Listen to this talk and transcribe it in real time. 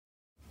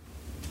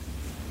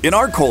In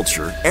our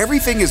culture,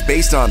 everything is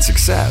based on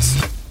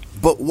success.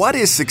 But what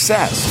is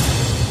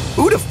success?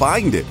 Who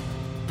defined it?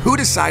 Who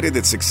decided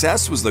that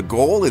success was the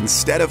goal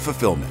instead of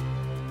fulfillment?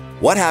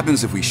 What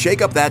happens if we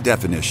shake up that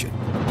definition?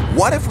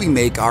 What if we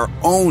make our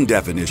own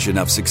definition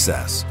of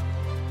success?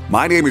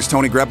 My name is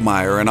Tony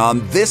Grebmeyer, and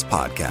on this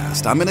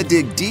podcast, I'm going to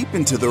dig deep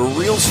into the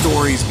real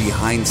stories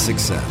behind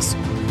success.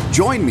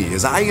 Join me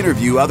as I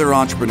interview other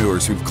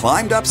entrepreneurs who've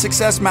climbed up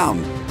Success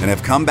Mountain and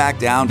have come back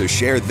down to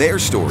share their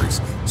stories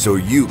so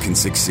you can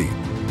succeed.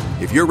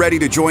 If you're ready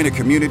to join a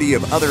community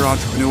of other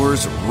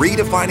entrepreneurs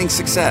redefining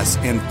success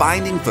and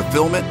finding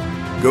fulfillment,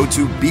 go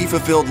to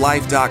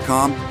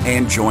BeFulfilledLife.com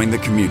and join the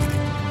community.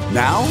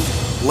 Now,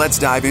 let's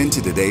dive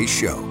into today's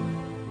show.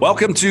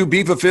 Welcome to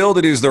Be Fulfilled.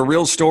 It is the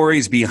real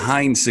stories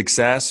behind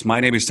success. My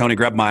name is Tony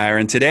Grebmeyer,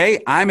 and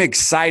today I'm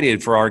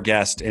excited for our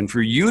guest and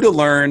for you to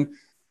learn.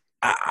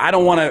 I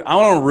don't want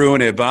to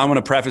ruin it, but I'm going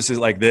to preface it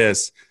like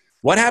this.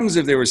 What happens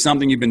if there was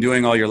something you've been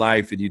doing all your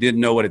life and you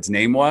didn't know what its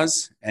name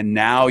was, and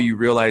now you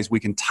realize we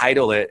can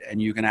title it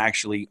and you can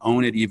actually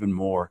own it even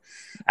more?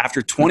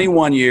 After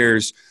 21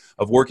 years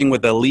of working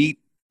with elite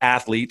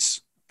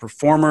athletes,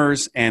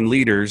 performers, and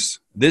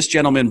leaders, this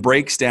gentleman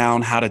breaks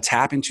down how to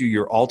tap into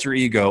your alter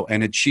ego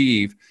and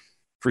achieve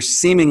for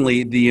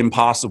seemingly the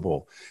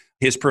impossible.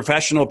 His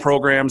professional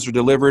programs are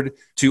delivered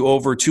to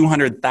over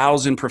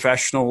 200,000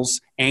 professionals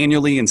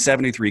annually in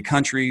 73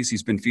 countries.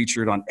 He's been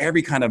featured on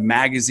every kind of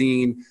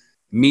magazine,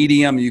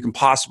 medium you can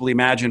possibly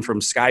imagine,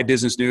 from Sky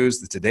Business News,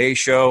 The Today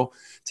Show,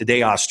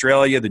 Today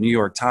Australia, The New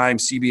York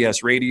Times,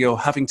 CBS Radio,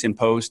 Huffington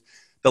Post.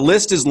 The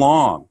list is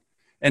long.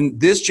 And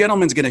this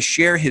gentleman's going to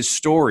share his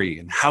story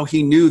and how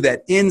he knew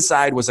that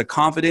inside was a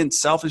confident,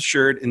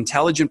 self-assured,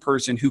 intelligent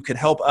person who could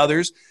help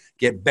others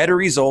get better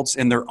results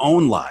in their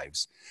own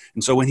lives.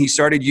 And so when he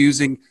started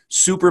using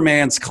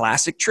Superman's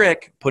classic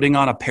trick, putting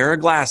on a pair of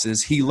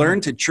glasses, he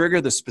learned to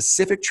trigger the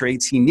specific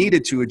traits he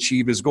needed to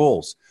achieve his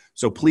goals.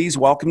 So please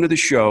welcome to the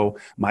show,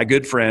 my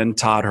good friend,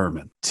 Todd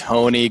Herman.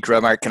 Tony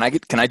Grebmeyer,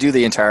 can I do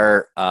the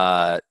entire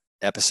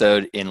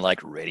episode in like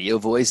radio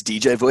voice,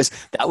 DJ voice?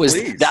 That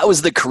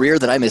was the career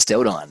that I missed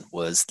out on.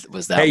 Was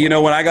that? Hey, you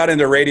know, when I got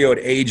into radio at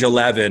age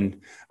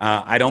 11,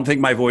 I don't think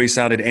my voice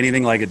sounded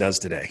anything like it does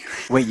today.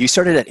 Wait, you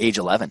started at age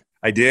 11?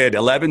 I did.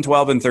 11,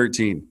 12, and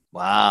 13.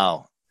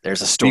 Wow.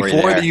 There's a story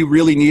Before there. You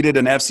really needed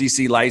an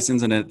FCC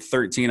license, and at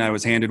 13, I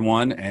was handed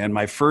one. And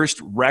my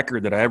first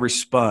record that I ever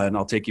spun,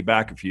 I'll take you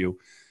back a few,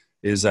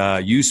 is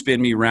You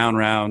Spin Me Round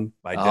Round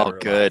by Dead or Alive.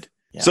 Good.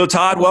 Yeah. So,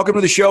 Todd, welcome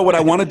to the show. What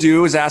I want to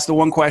do is ask the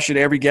one question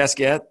every guest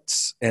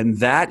gets, and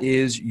that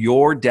is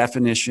your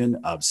definition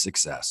of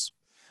success.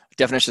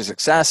 Definition of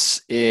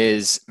success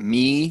is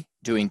me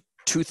doing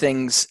two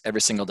things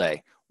every single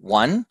day.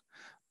 One,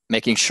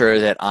 making sure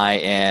that I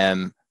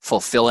am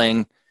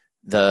fulfilling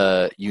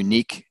the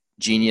unique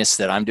genius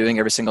that I'm doing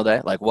every single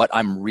day, like what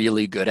I'm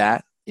really good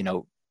at, you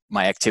know,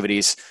 my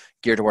activities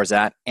geared towards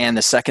that. And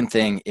the second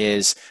thing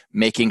is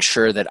making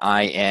sure that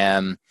I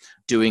am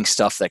doing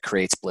stuff that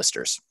creates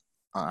blisters.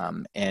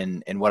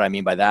 And what I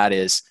mean by that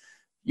is,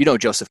 you know,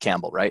 Joseph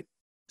Campbell, right?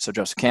 So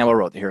Joseph Campbell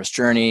wrote The Hero's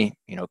Journey,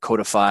 you know,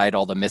 codified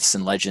all the myths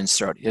and legends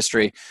throughout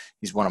history.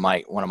 He's one of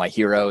my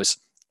heroes.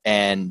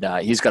 And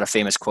he's got a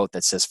famous quote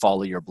that says,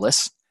 "Follow your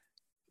bliss."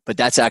 But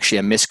that's actually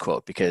a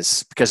misquote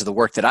because of the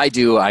work that I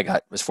do.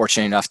 Was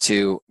fortunate enough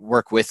to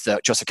work with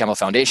the Joseph Campbell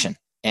Foundation,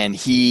 and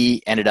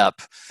I ended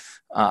up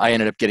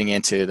getting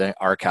into the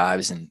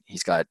archives, and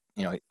he's got,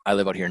 you know, I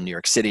live out here in New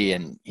York City,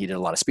 and he did a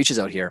lot of speeches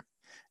out here.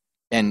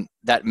 And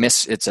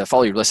it's a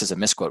follow your bliss is a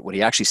misquote. What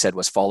he actually said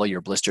was, follow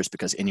your blisters,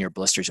 because in your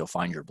blisters, you'll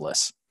find your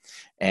bliss.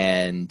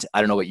 And I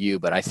don't know about you,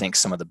 but I think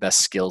some of the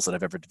best skills that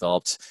I've ever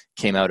developed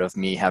came out of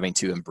me having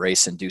to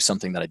embrace and do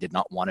something that I did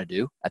not want to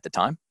do at the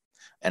time.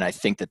 And I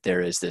think that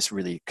there is this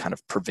really kind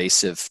of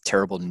pervasive,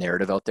 terrible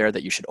narrative out there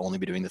that you should only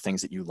be doing the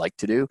things that you like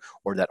to do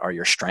or that are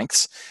your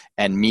strengths.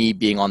 And me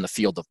being on the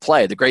field of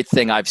play, the great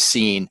thing I've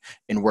seen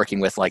in working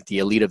with like the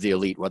elite of the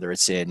elite, whether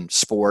it's in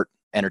sport,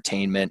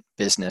 entertainment,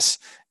 business,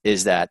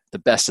 is that the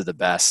best of the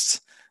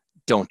best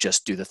don't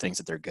just do the things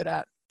that they're good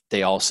at.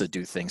 They also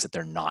do things that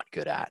they're not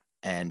good at.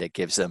 And it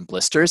gives them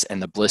blisters,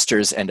 and the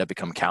blisters end up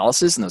become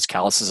calluses, and those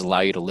calluses allow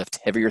you to lift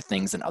heavier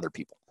things than other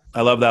people.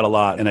 I love that a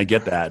lot, and I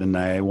get that, and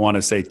I want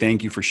to say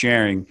thank you for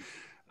sharing.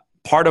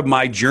 Part of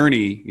my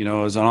journey, you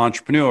know, as an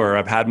entrepreneur,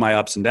 I've had my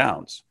ups and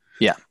downs.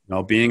 Yeah, you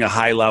know, being a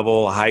high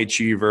level, high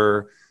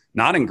achiever,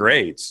 not in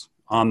grades,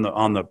 on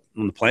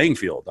the playing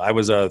field. I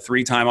was a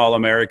 3-time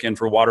All-American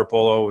for water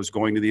polo. Was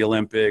going to the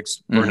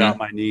Olympics, burned out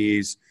my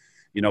knees.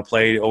 You know,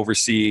 played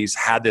overseas.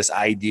 Had this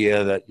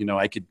idea that, you know,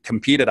 I could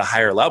compete at a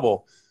higher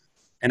level,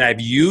 and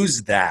I've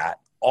used that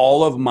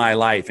all of my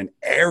life and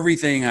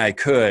everything I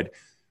could.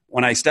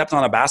 When I stepped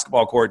on a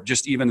basketball court,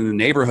 just even in the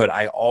neighborhood,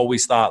 I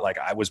always thought like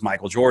I was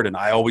Michael Jordan.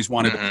 I always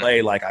wanted to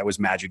play like I was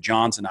Magic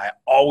Johnson. I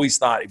always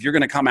thought, if you're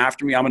going to come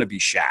after me, I'm going to be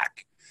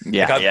Shaq.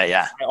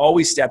 Yeah. I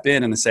always step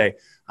in and say,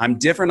 I'm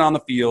different on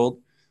the field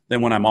than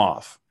when I'm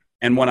off.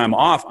 And when I'm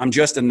off, I'm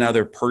just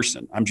another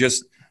person. I'm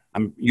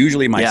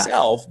usually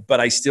myself, but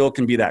I still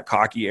can be that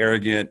cocky,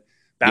 arrogant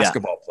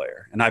basketball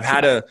player. And I've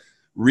had to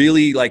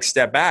really like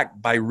step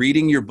back by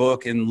reading your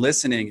book and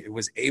listening. It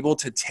was able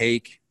to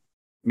take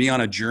me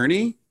on a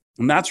journey.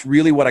 And that's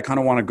really what I kind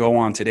of want to go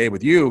on today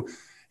with you,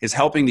 is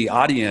helping the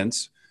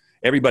audience.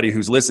 Everybody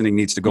who's listening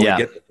needs to go and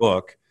get the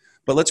book,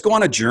 but let's go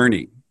on a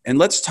journey and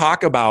let's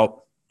talk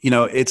about,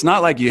 it's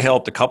not like you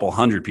helped a couple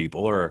hundred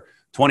people or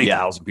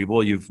 20,000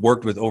 people. You've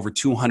worked with over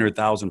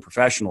 200,000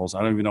 professionals.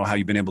 I don't even know how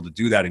you've been able to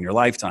do that in your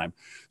lifetime.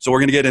 So we're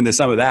going to get into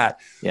some of that,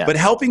 but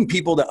helping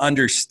people to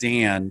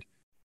understand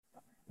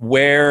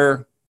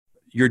where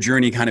your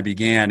journey kind of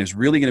began is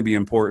really going to be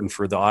important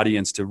for the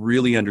audience to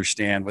really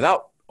understand,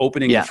 without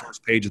opening the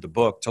first page of the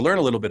book, to learn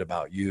a little bit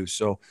about you.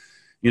 So,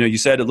 you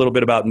said a little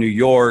bit about New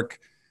York.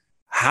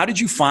 How did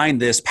you find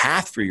this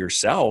path for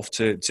yourself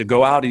to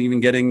go out and even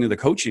get into the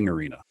coaching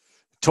arena?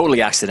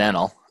 Totally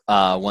accidental.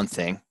 One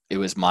thing, it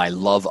was my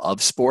love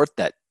of sport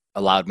that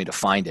allowed me to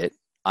find it.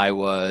 I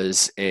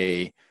was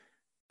a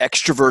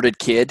extroverted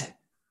kid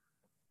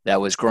that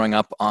was growing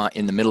up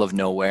in the middle of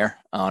nowhere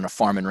on a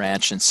farm and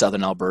ranch in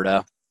southern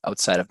Alberta,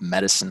 outside of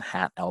Medicine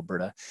Hat,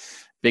 Alberta.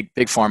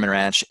 Big farm and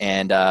ranch.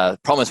 And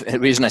the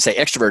reason I say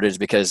extroverted is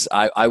because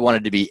I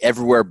wanted to be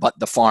everywhere but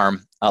the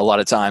farm a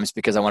lot of times,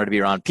 because I wanted to be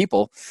around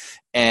people.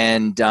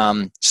 And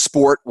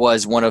sport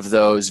was one of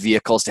those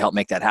vehicles to help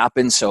make that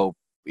happen. So,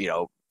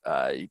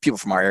 people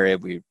from our area,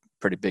 we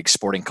pretty big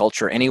sporting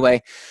culture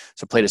anyway.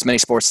 So played as many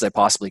sports as I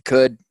possibly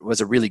could.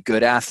 Was a really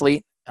good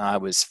athlete. I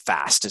was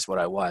fast is what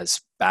I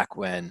was back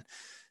when,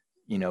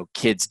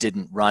 kids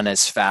didn't run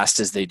as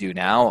fast as they do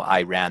now.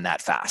 I ran that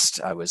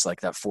fast. I was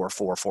like that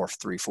 4.4,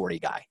 4.3, 40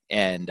 guy.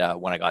 And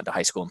when I got into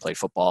high school and played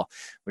football,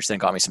 which then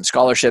got me some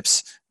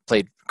scholarships,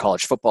 played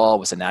college football,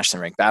 was a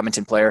nationally ranked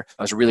badminton player.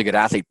 I was a really good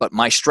athlete, but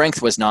my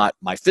strength was not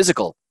my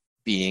physical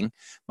being.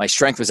 My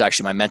strength was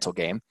actually my mental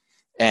game.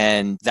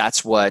 And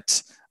that's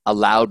what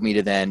allowed me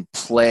to then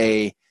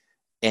play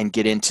and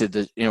get into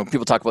the,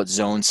 people talk about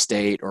zone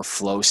state or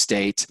flow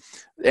state,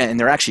 and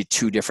they're actually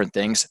two different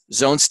things.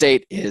 Zone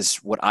state is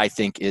what I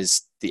think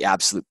is the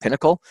absolute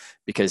pinnacle,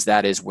 because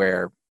that is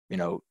where,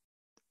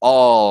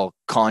 all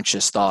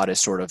conscious thought is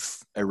sort of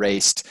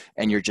erased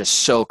and you're just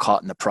so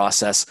caught in the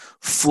process.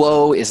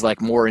 Flow is like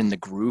more in the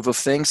groove of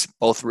things,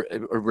 both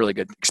a really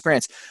good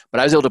experience, but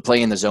I was able to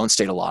play in the zone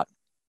state a lot.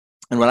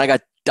 And when I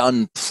got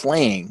done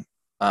playing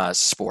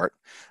sport,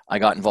 I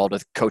got involved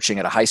with coaching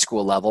at a high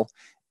school level.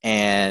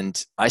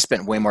 And I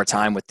spent way more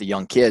time with the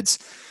young kids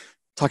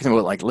talking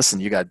about, like, listen,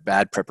 you got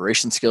bad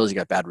preparation skills, you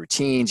got bad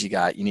routines, you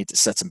need to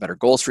set some better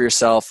goals for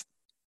yourself.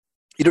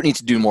 You don't need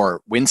to do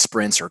more wind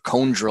sprints or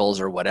cone drills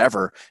or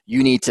whatever.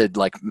 You need to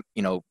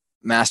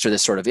master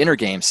this sort of inner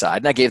game side.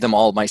 And I gave them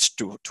all my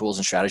tools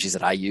and strategies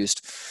that I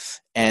used.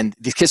 And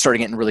these kids started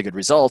getting really good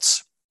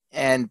results.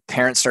 And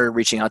parents started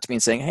reaching out to me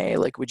and saying, hey,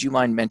 like, would you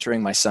mind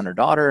mentoring my son or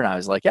daughter? And I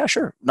was like, yeah,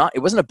 sure. It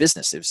wasn't a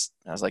business.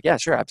 I was like, yeah,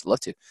 sure. I'd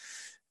love to.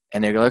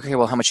 And they go, okay,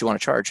 well, how much you want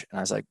to charge? And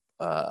I was like,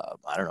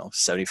 I don't know,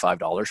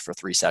 $75 for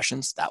 3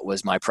 sessions. That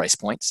was my price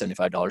point,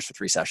 $75 for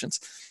 3 sessions.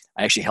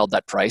 I actually held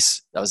that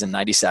price. That was in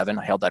 97.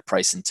 I held that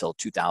price until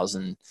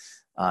 2000,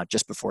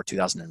 just before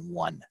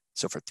 2001.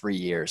 So for 3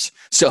 years.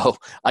 So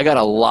I got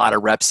a lot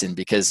of reps in,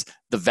 because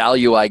the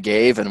value I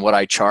gave and what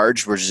I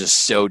charged was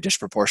just so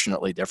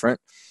disproportionately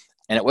different.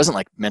 And it wasn't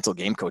like mental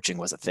game coaching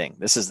was a thing.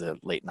 This is the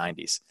late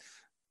 90s.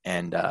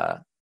 And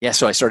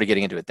so I started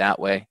getting into it that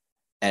way.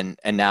 And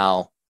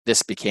now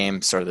this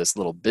became sort of this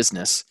little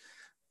business,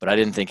 but I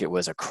didn't think it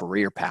was a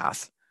career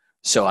path.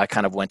 So I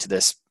kind of went to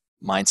this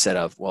mindset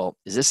of, well,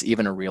 is this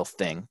even a real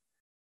thing?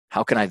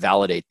 How can I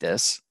validate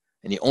this?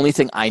 And the only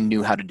thing I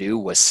knew how to do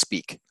was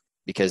speak,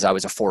 because I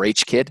was a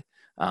 4-H kid.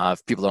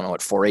 If people don't know what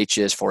 4-H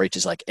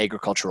is like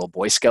agricultural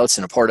Boy Scouts.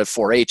 And a part of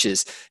 4-H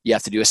is you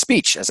have to do a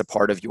speech as a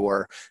part of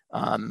your,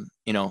 a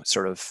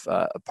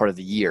part of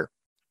the year.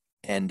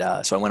 And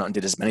so I went out and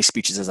did as many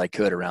speeches as I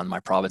could around my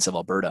province of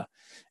Alberta.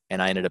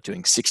 And I ended up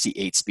doing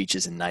 68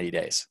 speeches in 90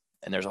 days.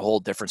 And there's a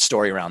whole different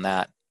story around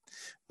that.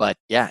 But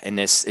yeah, and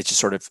it just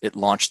sort of, it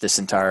launched this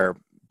entire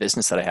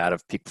business that I had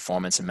of peak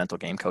performance and mental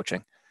game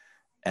coaching.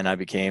 And I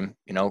became,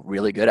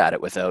 really good at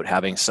it without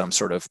having some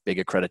sort of big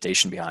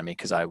accreditation behind me,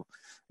 because I,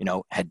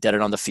 had done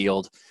it on the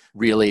field,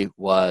 really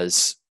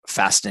was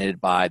fascinated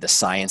by the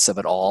science of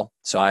it all.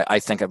 So I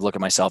think I've looked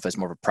at myself as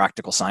more of a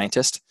practical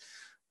scientist.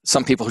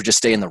 Some people who just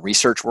stay in the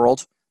research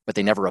world, but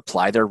they never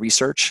apply their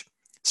research.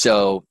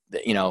 So,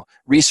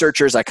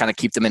 researchers, I kind of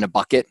keep them in a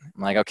bucket.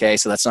 I'm like, okay,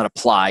 so that's not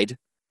applied.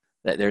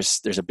 There's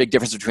a big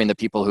difference between the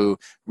people who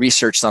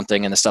research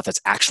something and the stuff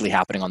that's actually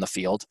happening on the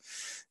field.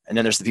 And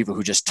then there's the people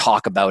who just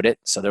talk about it.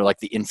 So they're like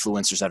the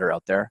influencers that are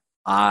out there.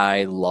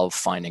 I love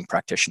finding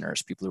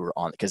practitioners, people who are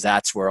on, because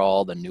that's where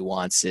all the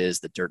nuance is,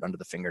 the dirt under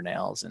the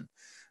fingernails. And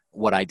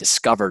what I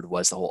discovered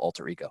was the whole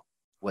alter ego,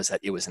 was that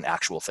it was an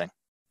actual thing.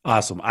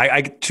 Awesome.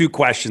 I 2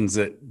 questions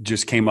that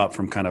just came up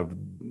from kind of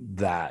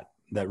that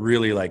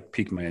really like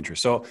piqued my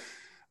interest. So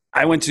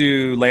I went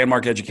to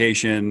Landmark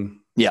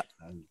Education. Yeah.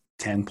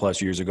 10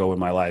 plus years ago when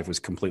my life was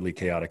completely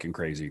chaotic and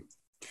crazy.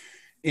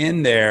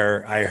 In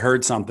there, I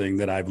heard something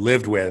that I've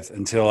lived with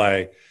until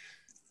I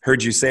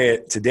heard you say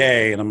it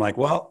today, and I'm like,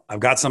 well, I've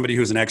got somebody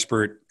who's an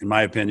expert. In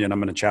my opinion, I'm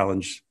going to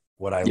challenge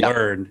what I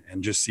learned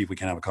and just see if we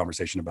can have a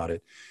conversation about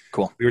it.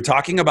 Cool. We were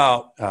talking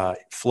about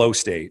flow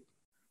state.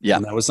 Yeah.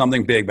 And that was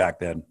something big back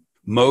then.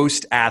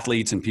 Most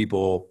athletes and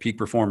people, peak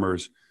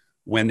performers,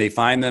 when they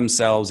find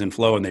themselves in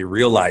flow and they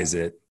realize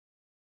it,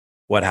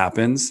 what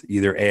happens?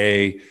 Either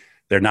A,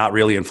 they're not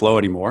really in flow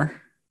anymore.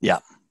 Yeah.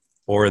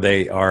 Or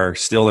they are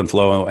still in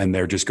flow and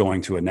they're just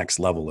going to a next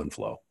level in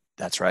flow.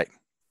 That's right.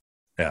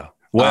 Yeah.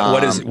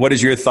 What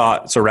is your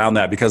thoughts around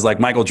that? Because like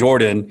Michael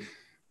Jordan,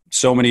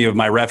 so many of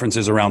my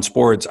references around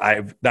sports,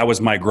 that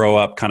was my grow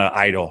up kind of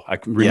idol. I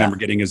can remember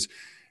getting his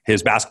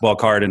basketball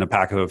card in a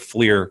pack of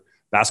Fleer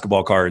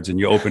basketball cards, and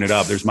you open it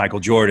up, there's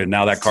Michael Jordan.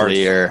 Now that card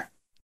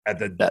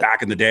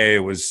back in the day, it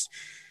was,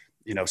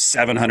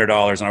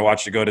 $700, and I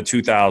watched it go to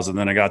 $2,000,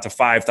 then I got to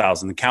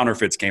 $5,000. The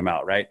counterfeits came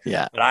out, right?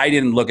 Yeah. But I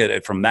didn't look at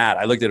it from that.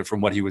 I looked at it from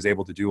what he was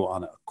able to do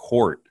on a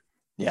court.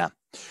 Yeah.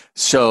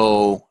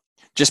 So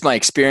just my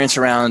experience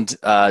around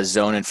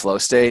zone and flow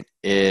state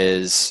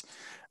is,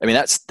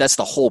 that's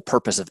the whole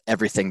purpose of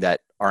everything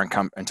that our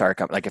entire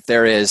company, like if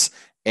there is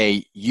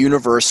a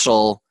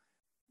universal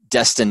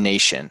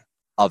destination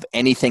of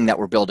anything that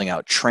we're building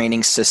out,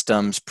 training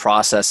systems,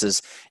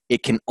 processes,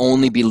 it can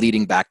only be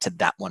leading back to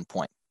that one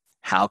point.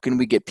 How can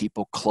we get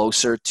people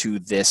closer to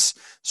this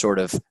sort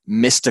of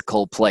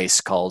mystical place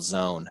called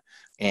zone?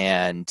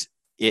 And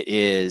it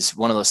is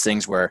one of those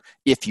things where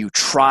if you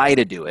try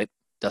to do it, it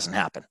doesn't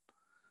happen.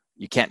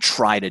 You can't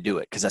try to do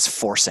it because that's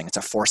forcing. It's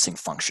a forcing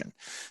function.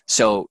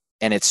 So,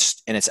 and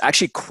it's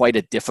actually quite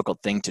a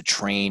difficult thing to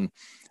train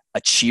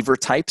achiever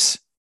types,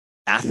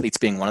 athletes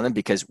being one of them,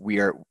 because we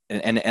are,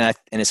 and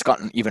it's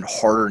gotten even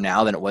harder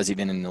now than it was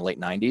even in the late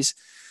 90s,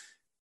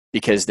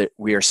 because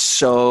we are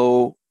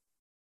so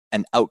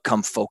an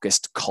outcome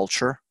focused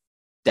culture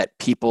that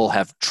people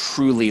have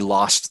truly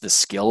lost the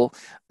skill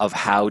of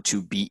how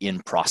to be in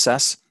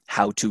process,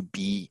 how to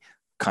be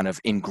kind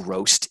of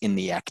engrossed in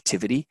the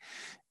activity.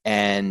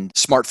 And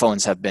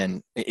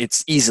smartphones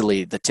it's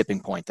easily the tipping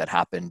point that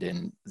happened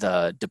in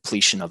the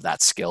depletion of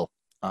that skill,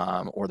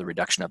 or the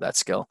reduction of that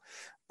skill.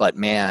 But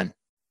man,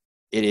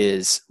 it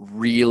is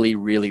really,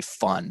 really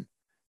fun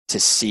to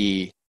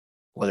see,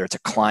 whether it's a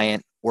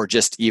client or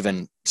just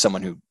even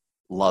someone who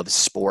loves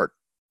sport,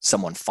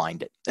 someone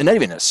find it. And not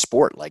even a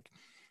sport, like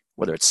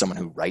whether it's someone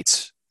who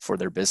writes for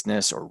their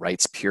business or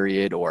writes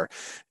period, or,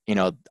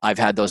 I've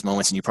had those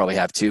moments, and you probably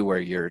have too, where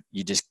you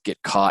just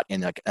get caught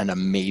in like an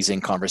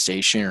amazing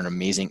conversation or an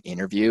amazing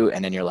interview.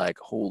 And then you're like,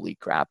 holy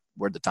crap,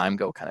 where'd the time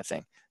go kind of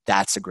thing.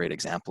 That's a great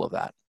example of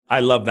that.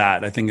 I love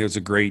that. I think it was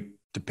a great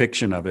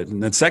depiction of it.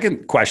 And the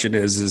second question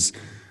is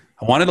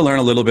I wanted to learn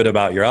a little bit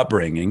about your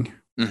upbringing.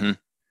 Mm-hmm.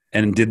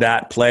 And did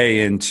that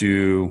play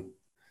into,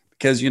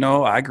 because,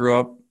 I grew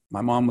up,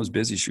 my mom was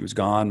busy. She was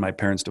gone. My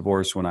parents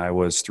divorced when I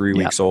was 3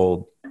 weeks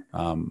old.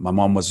 My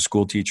mom was a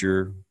school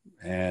teacher,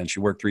 and she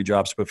worked 3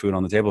 jobs to put food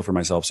on the table for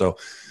myself. So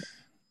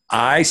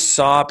I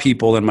saw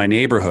people in my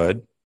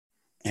neighborhood,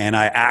 and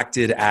I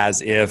acted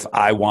as if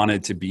I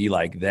wanted to be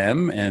like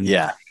them, and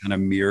kind of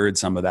mirrored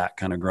some of that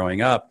kind of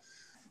growing up.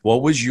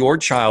 What was your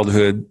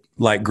childhood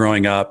like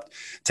growing up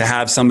to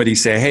have somebody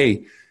say,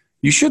 hey,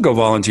 you should go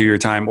volunteer your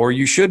time, or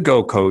you should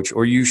go coach,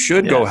 or you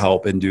should go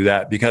help and do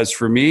that? Because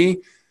for me,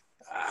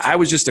 I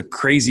was just a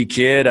crazy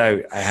kid.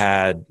 I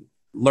had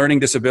learning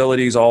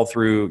disabilities all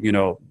through,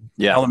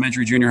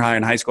 elementary, junior high,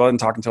 and high school. I didn't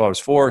talk until I was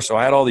 4. So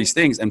I had all these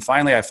things. And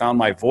finally I found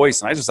my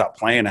voice, and I just stopped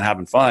playing and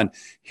having fun.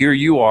 Here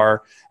you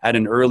are at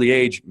an early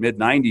age,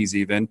 mid-90s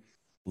even,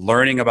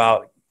 learning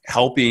about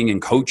helping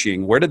and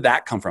coaching. Where did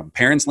that come from?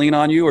 Parents lean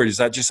on you, or is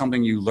that just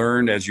something you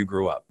learned as you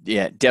grew up?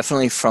 Yeah,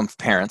 definitely from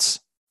parents.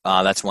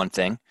 That's one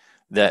thing.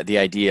 The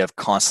idea of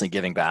constantly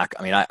giving back.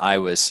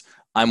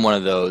 I'm one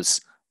of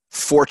those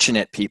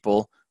fortunate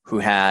people who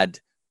had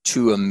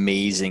 2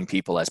 amazing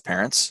people as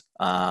parents,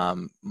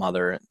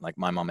 mother, like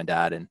my mom and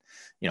dad. And,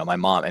 my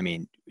mom,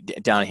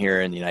 down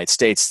here in the United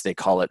States, they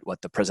call it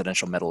the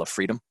Presidential Medal of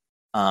Freedom,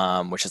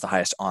 which is the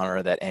highest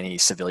honor that any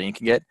civilian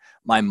can get.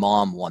 My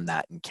mom won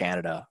that in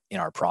Canada, in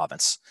our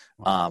province,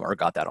 or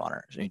got that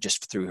honor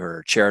just through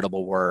her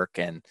charitable work,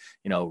 and,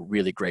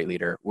 really great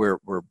leader. We're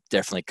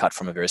definitely cut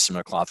from a very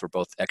similar cloth. We're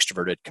both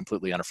extroverted,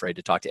 completely unafraid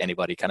to talk to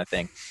anybody kind of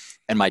thing.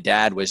 And my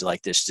dad was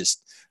like this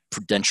just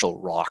prudential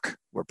rock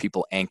where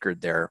people anchored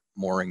their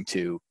mooring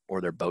to,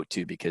 or their boat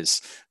to, because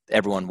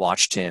everyone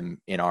watched him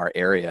in our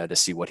area to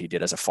see what he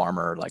did as a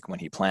farmer, like when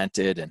he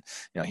planted. And,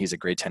 he's a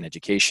grade 10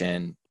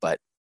 education, but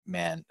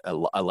man,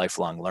 a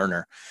lifelong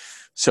learner.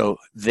 So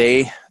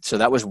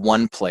that was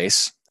one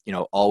place,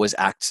 always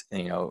act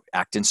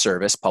in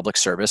service, public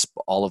service.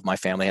 All of my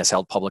family has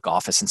held public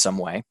office in some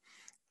way.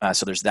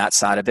 So there's that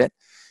side of it.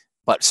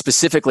 But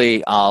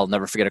specifically, I'll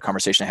never forget a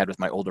conversation I had with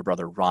my older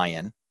brother,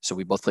 Ryan. So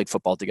we both played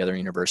football together in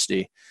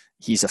university.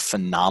 He's a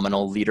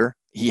phenomenal leader.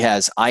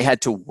 I had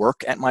to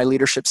work at my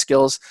leadership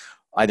skills.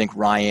 I think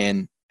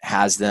Ryan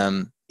has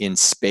them in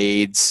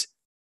spades,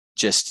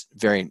 just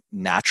very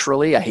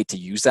naturally. I hate to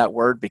use that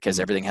word because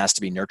everything has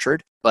to be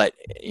nurtured, but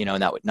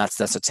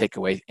that's to take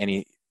away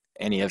any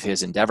of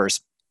his endeavors.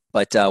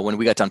 But when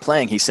we got done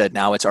playing, he said,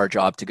 now it's our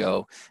job to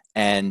go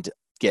and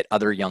get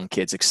other young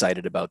kids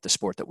excited about the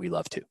sport that we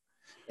love too.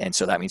 And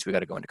so that means we got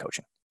to go into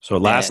coaching. So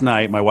last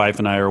night, my wife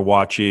and I are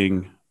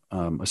watching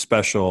a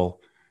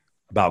special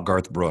about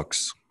Garth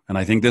Brooks. And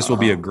I think this will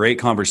be a great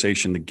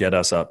conversation to get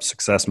us up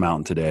Success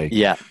Mountain today.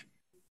 Yeah.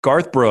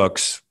 Garth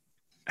Brooks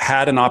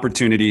had an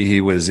opportunity.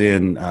 He was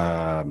in,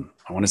 I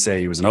want to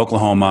say he was in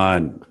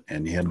Oklahoma,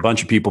 and he had a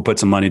bunch of people put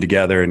some money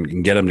together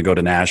and get him to go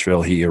to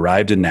Nashville. He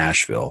arrived in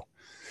Nashville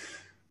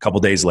a couple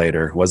days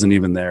later, wasn't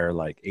even there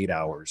like 8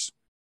 hours.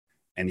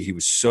 And he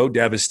was so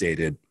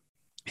devastated.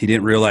 He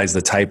didn't realize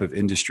the type of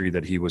industry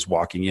that he was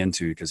walking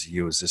into, because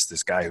he was just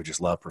this guy who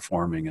just loved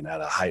performing and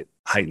at a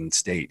heightened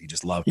state. He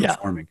just loved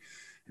performing.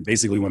 And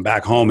basically went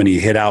back home and he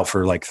hid out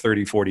for like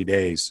 30, 40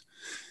 days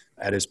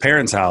at his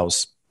parents'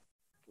 house.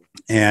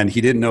 And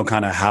he didn't know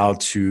kind of how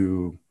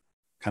to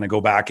kind of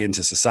go back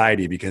into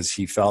society, because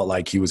he felt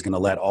like he was going to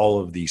let all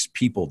of these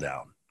people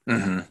down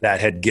that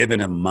had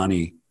given him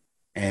money.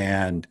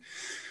 And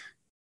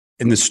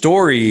in the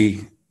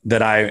story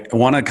that I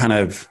want to kind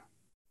of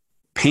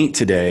paint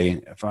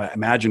today, if I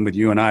imagine with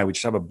you and I, we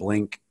just have a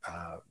blank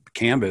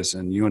canvas,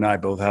 and you and I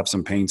both have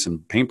some paints and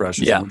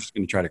paintbrushes, and we're just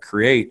going to try to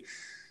create.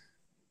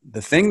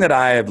 The thing that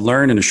I have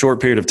learned in a short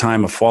period of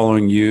time of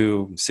following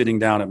you, sitting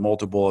down at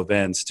multiple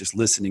events, just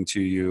listening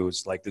to you,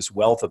 is like this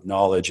wealth of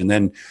knowledge. And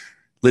then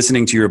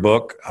listening to your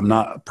book, I'm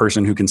not a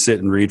person who can sit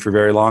and read for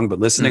very long, but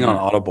listening on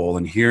Audible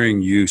and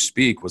hearing you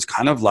speak was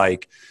kind of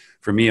like,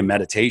 for me, a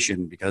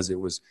meditation, because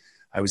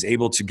I was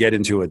able to get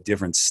into a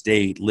different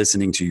state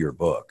listening to your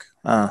book.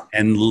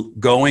 And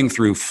going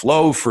through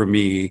flow for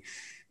me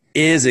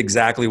is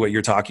exactly what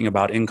you're talking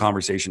about in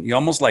conversation. You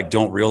almost like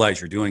don't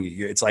realize you're doing it.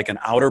 It's like an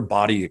outer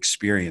body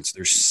experience.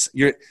 It's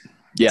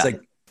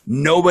like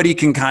nobody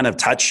can kind of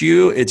touch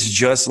you. It's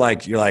just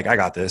like, you're like, I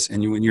got this.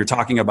 And when you're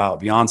talking about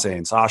Beyonce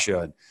and Sasha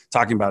and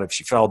talking about if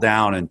she fell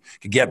down and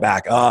could get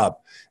back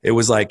up, it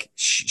was like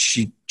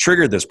she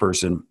triggered this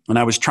person. And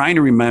I was trying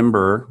to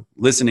remember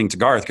listening to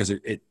Garth, because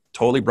it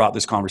totally brought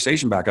this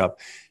conversation back up.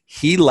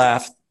 He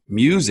left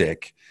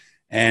music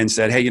and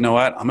said, hey, you know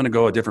what? I'm going to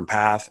go a different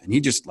path. And he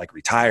just like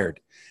retired.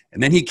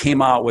 And then he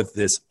came out with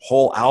this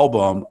whole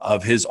album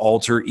of his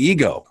alter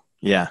ego.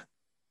 Yeah.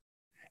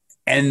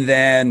 And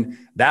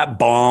then that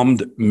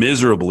bombed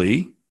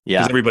miserably. Yeah.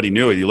 Because everybody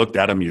knew it. You looked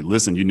at him, you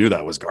listened, you knew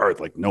that was Garth,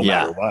 like no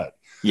matter what.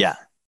 Yeah.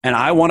 And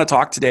I want to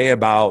talk today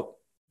about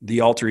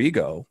the alter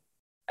ego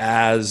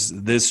as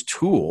this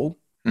tool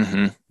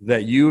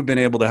that you've been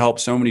able to help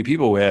so many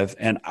people with.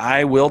 And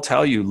I will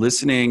tell you,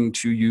 listening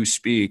to you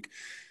speak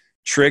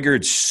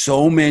triggered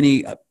so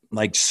many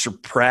like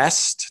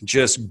suppressed,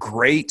 just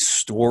great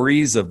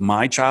stories of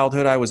my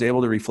childhood I was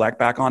able to reflect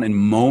back on, in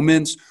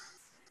moments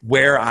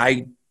where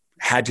I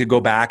had to go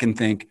back and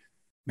think,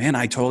 man,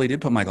 I totally did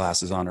put my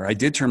glasses on, or I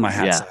did turn my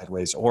hat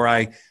sideways, or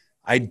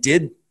I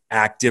did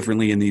act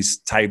differently in these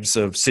types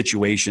of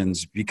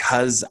situations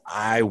because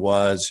I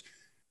was,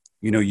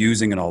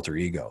 using an alter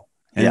ego.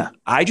 And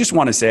I just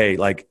want to say,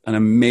 like, an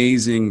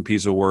amazing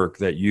piece of work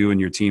that you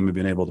and your team have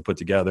been able to put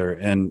together,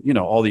 and,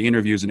 all the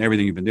interviews and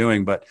everything you've been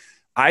doing. But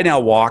I now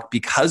walk,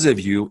 because of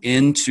you,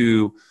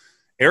 into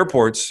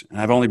airports, and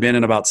I've only been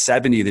in about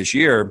 70 this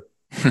year.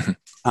 And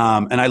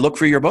I look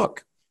for your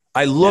book.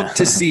 I look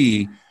to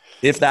see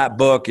if that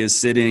book is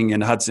sitting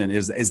in Hudson,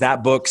 is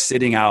that book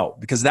sitting out?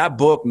 Because that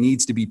book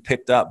needs to be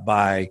picked up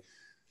by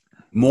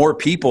more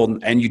people.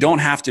 And you don't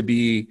have to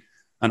be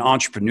an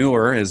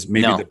entrepreneur, as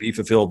maybe the Be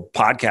Fulfilled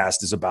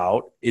podcast is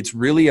about. It's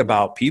really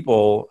about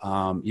people,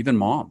 even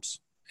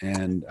moms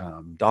and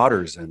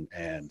daughters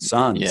and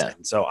sons. Yeah.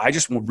 And so I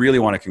just really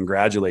want to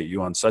congratulate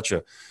you on such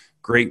a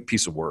great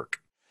piece of work.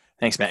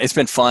 Thanks, man. It's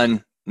been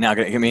fun. Now,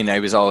 I mean,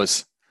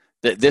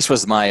 this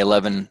was my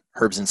 11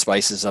 herbs and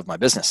spices of my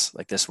business.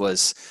 Like, this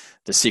was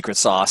the secret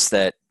sauce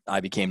that I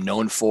became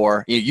known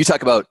for. You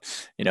talk about,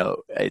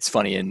 it's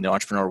funny, in the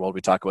entrepreneur world, we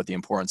talk about the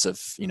importance of,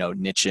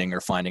 niching or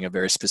finding a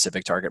very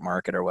specific target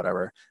market or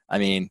whatever. I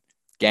mean,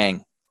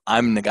 gang,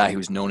 I'm the guy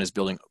who's known as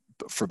building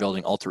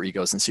alter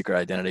egos and secret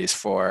identities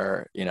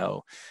for,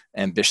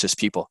 ambitious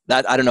people.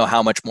 That, I don't know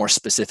how much more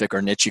specific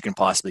or niche you can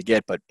possibly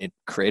get, but it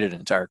created an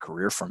entire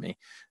career for me.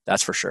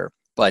 That's for sure.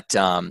 But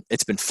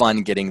it's been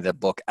fun getting the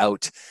book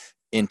out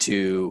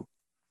into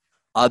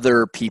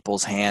other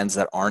people's hands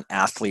that aren't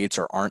athletes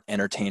or aren't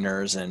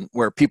entertainers, and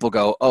where people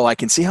go, oh, I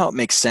can see how it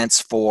makes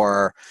sense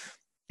for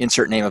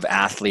insert name of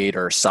athlete,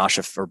 or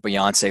Sasha or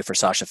Beyonce for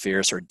Sasha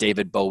Fierce, or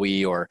David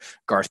Bowie, or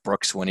Garth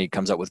Brooks when he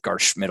comes out with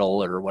Garth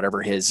Schmittel or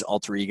whatever his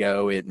alter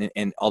ego,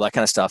 and all that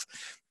kind of stuff.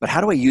 But how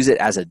do I use it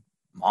as a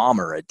mom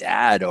or a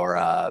dad or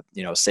a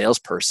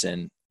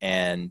salesperson?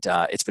 And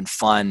it's been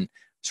fun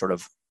sort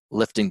of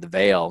lifting the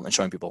veil and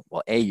showing people,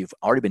 well, you've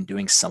already been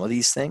doing some of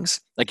these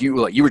things. Like you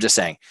were just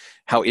saying,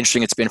 how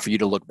interesting it's been for you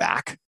to look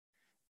back.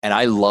 And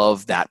I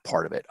love that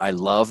part of it. I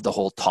love the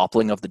whole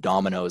toppling of the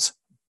dominoes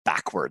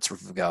backwards, where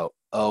we go,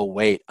 oh,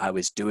 wait, I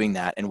was doing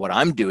that. And what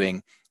I'm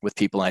doing with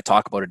people, and I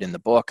talk about it in the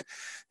book,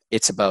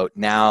 It's about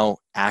now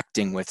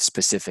acting with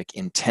specific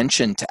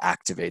intention to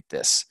activate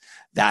this.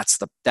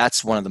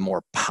 That's one of the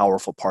more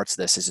powerful parts of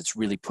this, is it's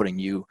really putting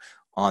you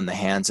on the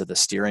hands of the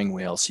steering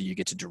wheel, so you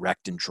get to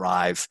direct and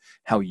drive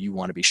how you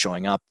want to be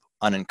showing up,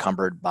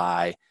 unencumbered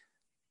by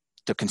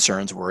the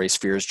concerns, worries,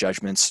 fears,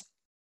 judgments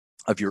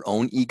of your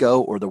own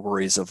ego or the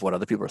worries of what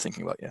other people are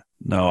thinking about you.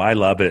 No, I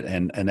love it.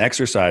 And an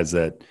exercise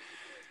that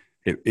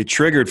it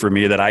triggered for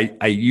me that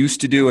I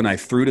used to do and I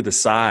threw to the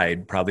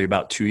side probably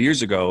about 2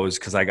 years ago, is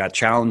because I got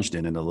challenged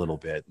in it a little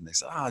bit. And they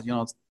said,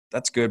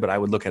 that's good, but I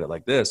would look at it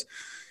like this,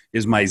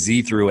 is my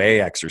Z through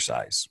A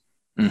exercise.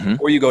 Mm-hmm.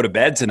 Before you go to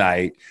bed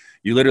tonight,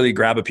 you literally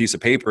grab a piece of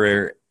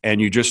paper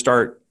and you just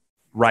start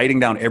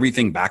writing down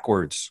everything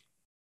backwards.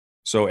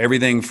 So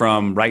everything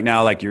from right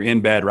now, like you're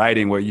in bed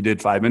writing what you did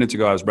 5 minutes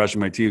ago, I was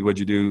brushing my teeth. What'd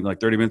you do? Like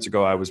 30 minutes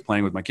ago, I was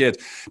playing with my kids.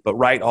 But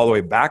write all the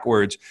way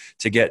backwards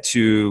to get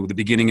to the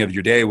beginning of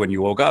your day when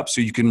you woke up.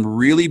 So you can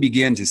really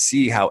begin to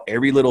see how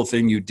every little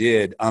thing you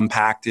did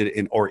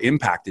or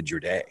impacted your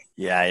day.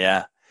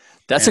 Yeah.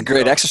 That's a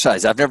great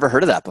exercise. I've never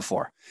heard of that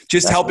before.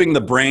 Just helping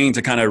the brain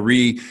to kind of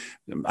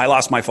I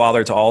lost my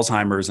father to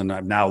Alzheimer's, and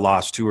I've now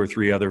lost 2 or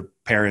 3 other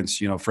parents,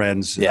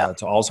 friends to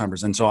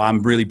Alzheimer's. And so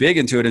I'm really big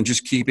into it, and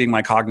just keeping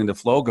my cognitive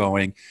flow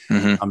going.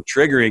 Mm-hmm. I'm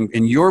triggering.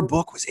 And your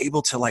book was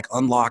able to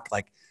unlock,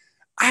 I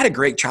had a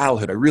great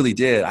childhood. I really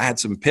did. I had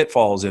some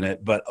pitfalls in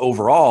it, but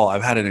overall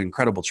I've had an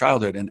incredible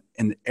childhood.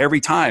 And every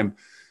time,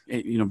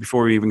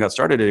 before we even got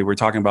started today, we're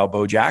talking about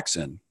Bo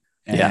Jackson.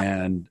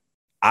 And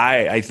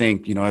I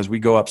think, as we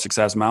go up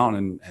Success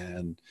Mountain,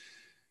 and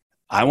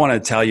I want to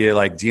tell you,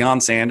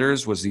 Deion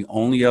Sanders was the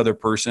only other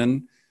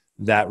person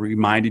that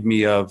reminded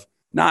me of,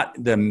 not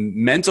the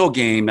mental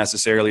game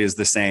necessarily is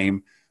the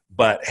same,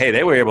 but hey,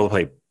 they were able to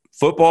play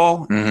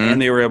football and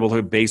they were able to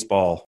play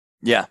baseball.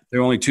 Yeah. There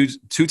are only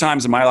two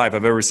times in my life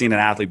I've ever seen an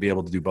athlete be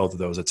able to do both of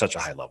those at such a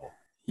high level.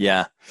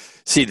 Yeah.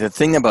 See, the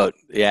thing about,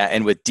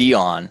 and with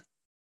Deion,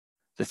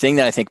 the thing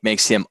that I think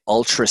makes him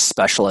ultra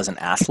special as an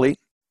athlete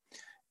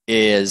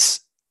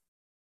is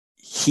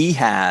he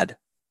had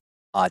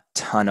a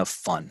ton of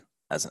fun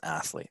as an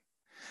athlete.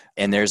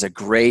 And there's a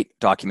great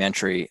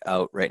documentary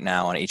out right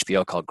now on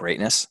HBO called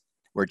Greatness,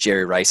 where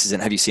Jerry Rice is in.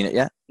 Have you seen it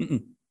yet?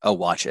 Mm-mm. Oh,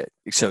 watch it.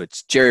 So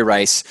it's Jerry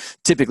Rice.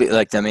 Typically,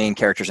 the main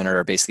characters in it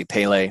are basically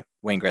Pele,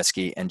 Wayne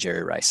Gretzky, and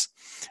Jerry Rice.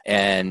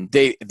 And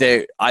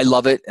I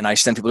love it, and I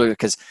send people to it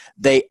because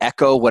they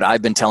echo what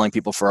I've been telling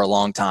people for a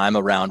long time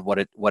around what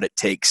it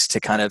takes to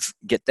kind of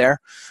get there,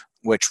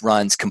 which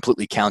runs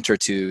completely counter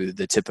to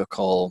the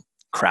typical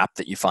crap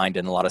that you find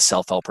in a lot of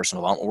self-help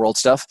personal development world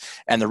stuff.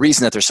 And the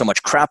reason that there's so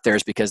much crap there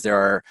is because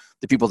the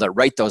people that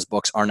write those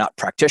books are not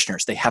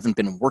practitioners. They haven't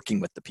been working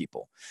with the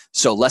people.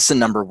 So lesson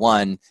number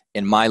 1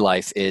 in my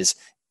life is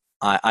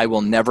I will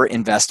never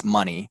invest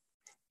money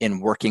in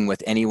working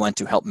with anyone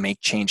to help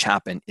make change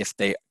happen if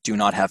they do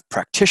not have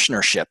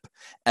practitionership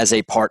as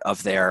a part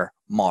of their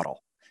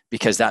model,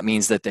 because that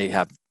means that they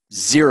have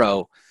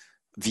zero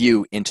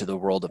view into the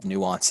world of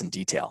nuance and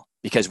detail.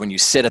 Because when you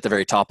sit at the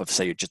very top of,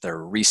 say, you're just a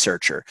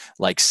researcher,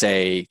 like,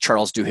 say,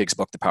 Charles Duhigg's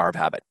book, The Power of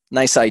Habit,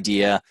 nice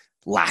idea,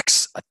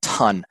 lacks a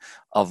ton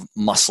of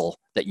muscle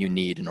that you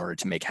need in order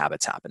to make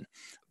habits happen.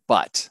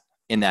 But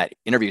in that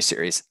interview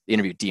series, they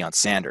interviewed Deion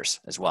Sanders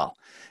as well.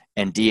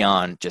 And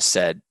Deion just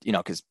said,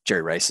 because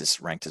Jerry Rice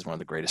is ranked as one of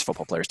the greatest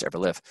football players to ever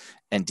live.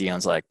 And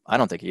Deion's like, I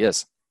don't think he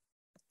is.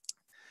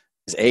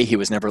 Because he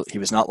was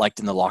not liked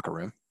in the locker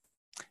room.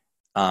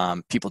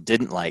 People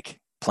didn't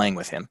like playing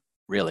with him,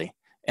 really.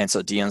 And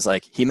so Deion's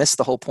like, he missed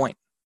the whole point.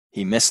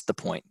 He missed the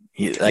point.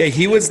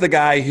 He was the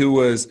guy who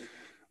was,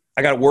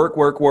 I got to work.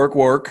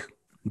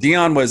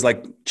 Deion was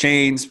like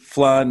chains,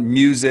 fun,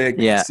 music,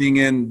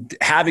 singing,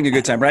 having a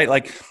good time,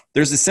 right?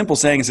 There's this simple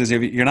saying that says,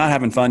 if you're not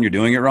having fun, you're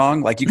doing it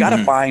wrong. You got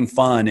to find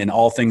fun in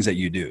all things that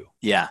you do.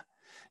 Yeah.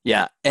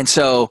 Yeah. And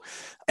so,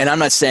 and I'm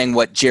not saying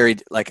what Jerry,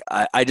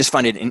 I just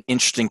find it an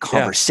interesting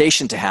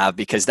conversation to have,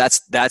 because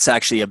that's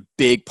actually a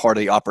big part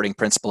of the operating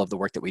principle of the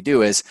work that we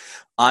do is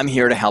I'm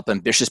here to help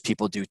ambitious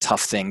people do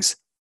tough things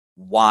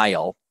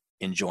while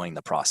enjoying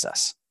the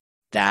process.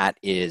 That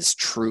is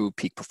true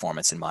peak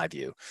performance in my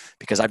view,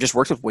 because I've just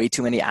worked with way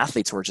too many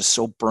athletes who are just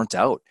so burnt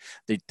out.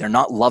 They're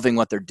not loving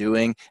what they're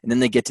doing. And then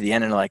they get to the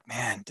end and they're like,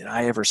 man, did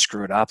I ever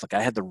screw it up?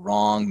 I had the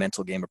wrong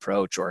mental game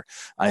approach, or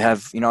I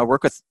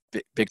work with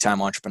big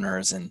time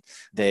entrepreneurs and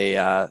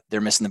they're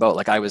missing the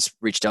boat. I was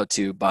reached out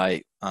to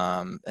by,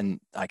 and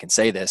I can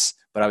say this,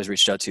 but I was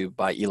reached out to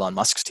by Elon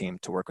Musk's team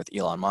to work with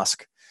Elon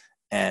Musk.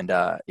 And,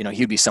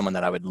 he'd be someone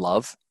that I would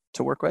love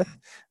to work with.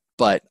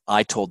 But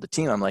I told the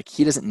team, I'm like,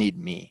 he doesn't need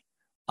me.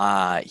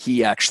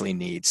 He actually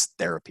needs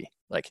therapy.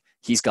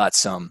 He's got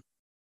some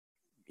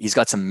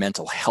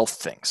mental health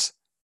things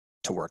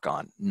to work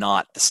on,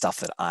 not the stuff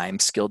that I'm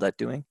skilled at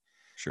doing.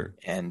 Sure.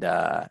 And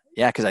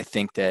because I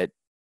think that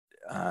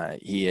I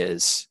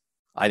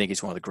think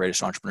he's one of the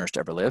greatest entrepreneurs to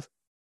ever live,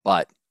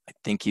 but I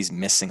think he's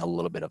missing a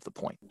little bit of the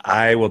point.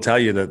 I will tell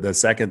you that the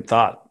second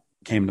thought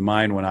came to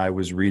mind when I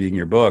was reading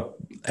your book,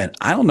 and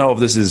I don't know if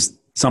this is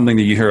something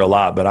that you hear a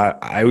lot, but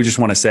I would just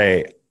want to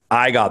say,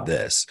 I got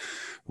this,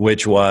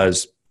 which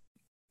was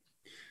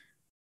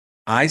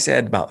I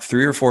said about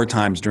 3 or 4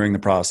 times during the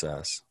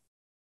process,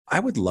 I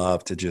would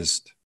love to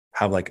just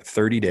have like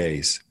 30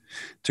 days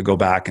to go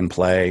back and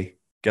play,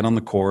 get on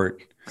the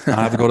court, not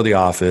have to go to the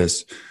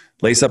office,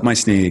 lace up my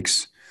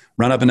sneaks,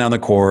 run up and down the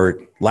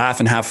court, laugh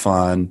and have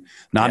fun,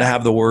 not to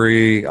have the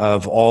worry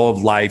of all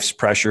of life's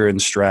pressure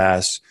and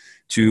stress,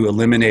 to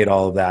eliminate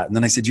all of that. And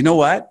then I said, you know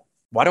what?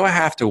 Why do I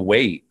have to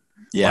wait?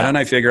 Why don't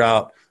I figure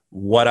out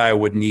what I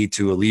would need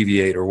to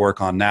alleviate or work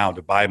on now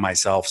to buy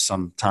myself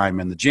some time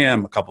in the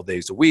gym a couple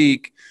days a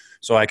week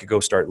so I could go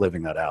start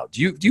living that out?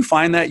 Do you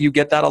find that you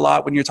get that a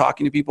lot when you're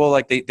talking to people?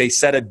 Like they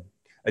set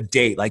a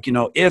date, like,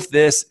 if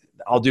this,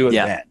 I'll do it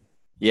then.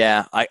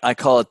 Yeah. I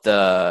call it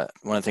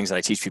one of the things that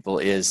I teach people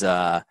is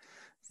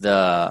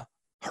the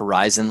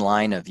horizon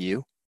line of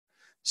you.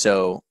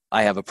 So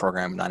I have a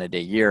program,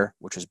 90-Day Year,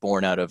 which was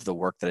born out of the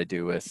work that I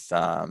do with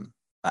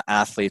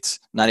athletes.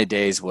 90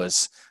 days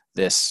was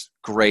this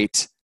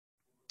great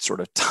sort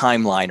of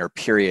timeline or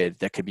period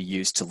that could be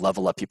used to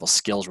level up people's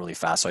skills really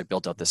fast. So I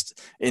built out this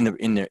in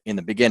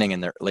the beginning, in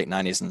the late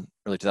 90s and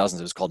early 2000s,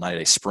 it was called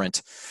 90-Day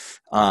Sprint.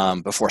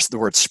 Before the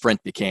word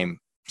sprint became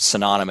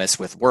synonymous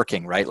with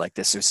working, right? Like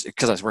this is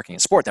because I was working in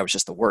sport. That was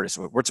just the word.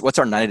 So what's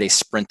our 90-day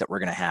sprint that we're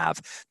going to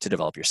have to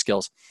develop your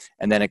skills?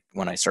 And then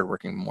when I started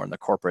working more in the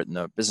corporate and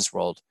the business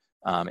world,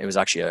 it was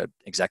actually an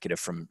executive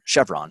from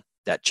Chevron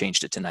that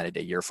changed it to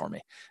 90-Day Year for me.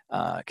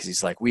 Because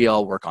he's like, we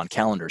all work on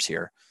calendars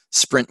here.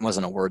 Sprint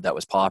wasn't a word that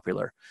was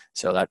popular.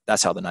 So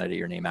that's how the 90-Day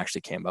Year name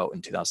actually came out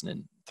in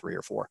 2003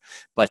 or 4.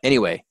 But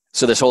anyway,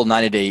 so this whole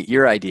 90-Day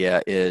Year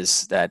idea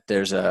is that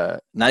there's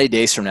 90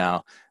 days from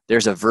now,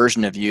 there's a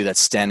version of you that's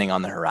standing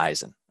on the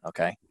horizon,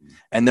 okay?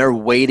 And they're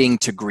waiting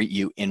to greet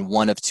you in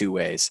one of 2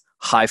 ways: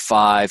 high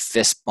five,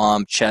 fist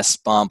bump,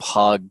 chest bump,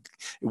 hug,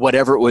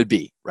 whatever it would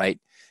be, right?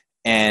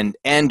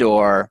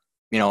 Or,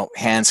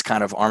 hands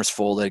kind of arms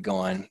folded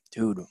going,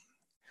 dude,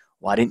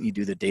 why didn't you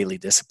do the daily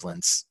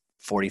disciplines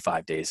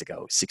 45 days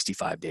ago,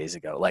 65 days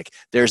ago? Like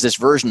there's this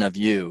version of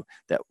you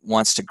that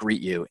wants to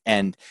greet you.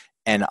 And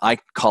I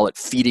call it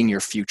feeding your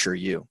future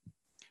you.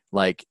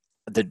 Like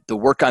the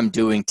work I'm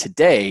doing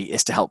today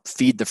is to help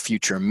feed the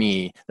future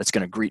me that's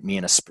going to greet me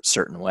in a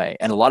certain way.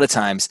 And a lot of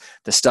times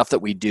the stuff that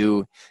we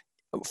do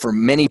for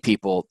many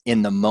people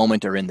in the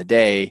moment or in the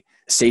day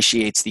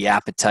satiates the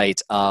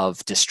appetite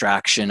of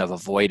distraction, of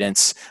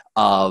avoidance,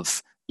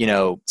 of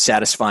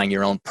satisfying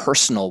your own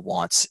personal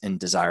wants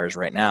and desires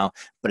right now,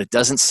 but it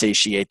doesn't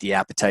satiate the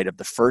appetite of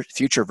the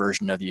future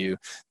version of you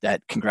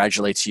that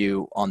congratulates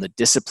you on the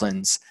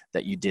disciplines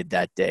that you did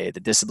that day, the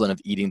discipline of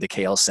eating the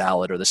kale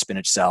salad or the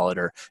spinach salad,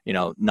 or,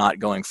 not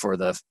going for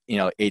the,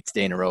 8th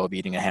day in a row of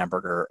eating a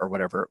hamburger or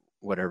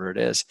whatever it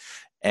is.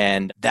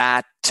 And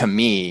that to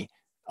me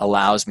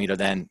allows me to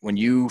then, when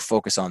you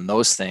focus on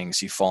those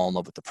things, you fall in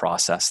love with the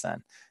process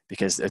then,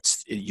 because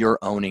you're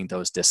owning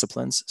those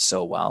disciplines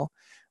so well.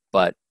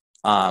 But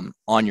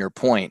on your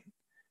point,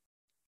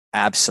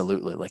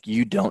 absolutely. Like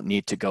you don't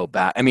need to go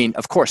back. I mean,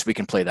 of course we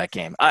can play that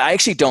game. I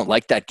actually don't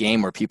like that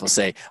game where people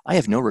say, I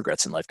have no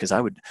regrets in life because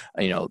I'm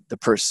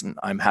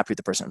happy with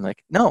the person. I'm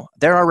like, no,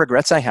 there are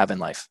regrets I have in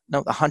life.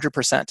 No,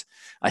 100%.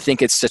 I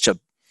think it's such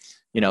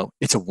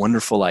it's a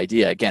wonderful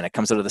idea. Again, it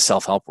comes out of the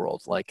self-help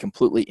world, like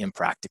completely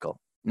impractical.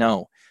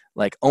 No,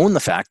 like own the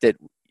fact that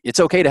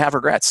it's okay to have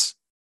regrets.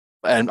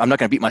 And I'm not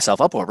going to beat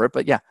myself up over it,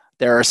 but yeah,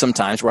 there are some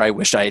times where I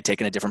wish I had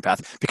taken a different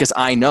path because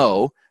I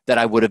know that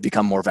I would have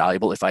become more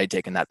valuable if I had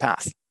taken that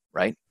path,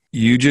 right?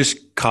 You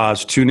just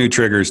caused 2 new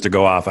triggers to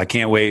go off. I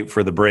can't wait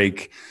for the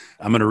break.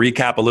 I'm going to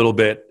recap a little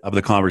bit of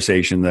the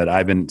conversation that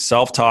I've been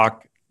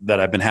self-talk that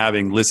I've been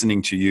having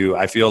listening to you.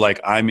 I feel like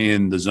I'm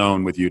in the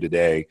zone with you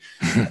today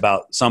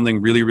about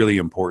something really, really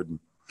important.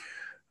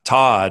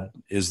 Todd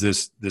is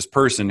this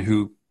person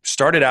who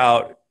started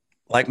out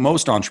like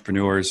most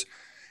entrepreneurs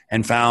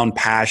and found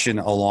passion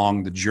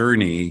along the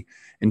journey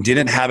and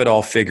didn't have it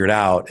all figured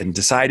out and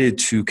decided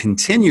to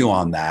continue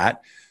on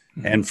that.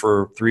 And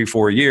for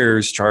 3-4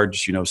 years,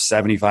 charged,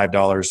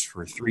 $75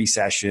 for 3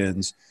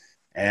 sessions.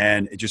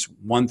 And it just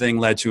one thing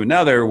led to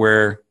another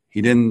where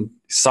he didn't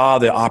saw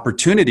the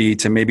opportunity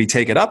to maybe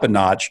take it up a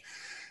notch.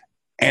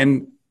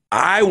 And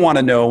I want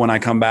to know when I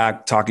come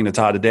back talking to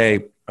Todd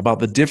today about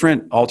the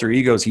different alter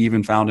egos he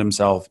even found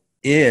himself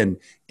in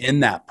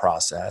that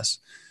process.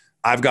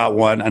 I've got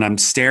one and I'm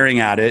staring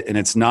at it, and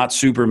it's not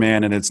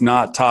Superman and it's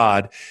not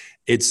Todd.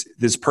 It's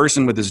this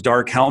person with this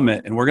dark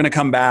helmet. And we're going to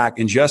come back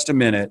in just a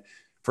minute.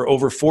 For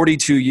over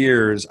 42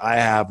 years, I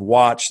have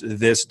watched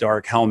this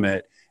dark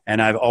helmet, and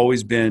I've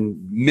always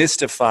been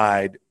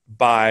mystified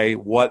by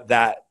what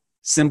that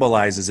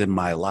symbolizes in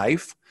my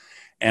life.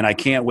 And I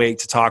can't wait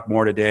to talk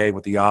more today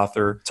with the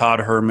author, Todd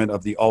Herman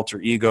of The Alter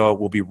Ego.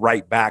 We'll be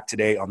right back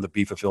today on the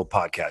Be Fulfilled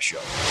Podcast Show.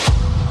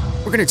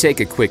 We're going to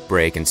take a quick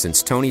break, and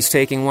since Tony's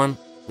taking one,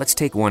 let's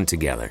take one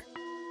together.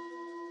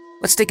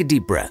 Let's take a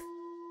deep breath.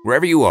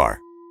 Wherever you are,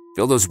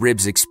 feel those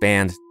ribs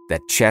expand,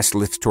 that chest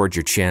lifts towards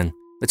your chin.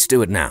 Let's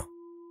do it now.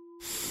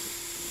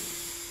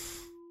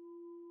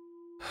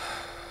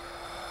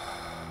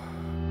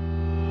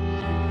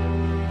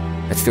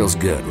 That feels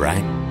good,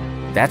 right?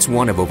 That's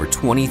one of over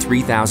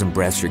 23,000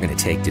 breaths you're going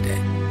to take today.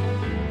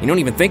 You don't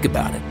even think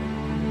about it,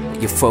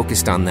 but you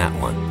focused on that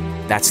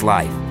one. That's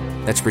life.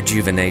 That's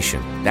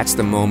rejuvenation. That's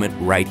the moment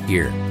right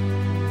here.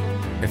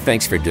 And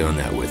thanks for doing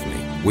that with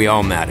me. We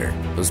all matter.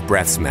 Those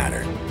breaths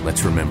matter.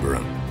 Let's remember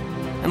them.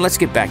 And let's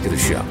get back to the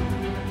show.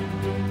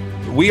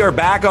 We are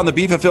back on the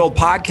Be Fulfilled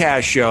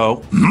podcast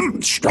show.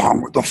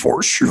 Strong with the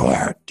force you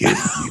are deep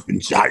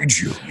inside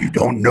you. You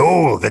don't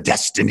know the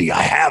destiny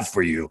I have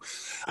for you.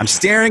 I'm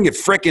staring at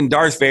frickin'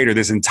 Darth Vader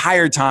this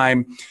entire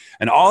time,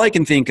 and all I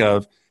can think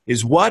of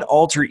is what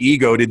alter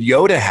ego did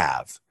Yoda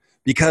have?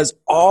 Because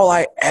all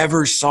I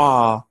ever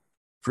saw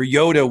for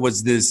Yoda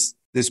was this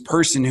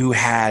person who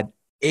had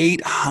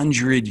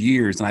 800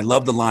 years. And I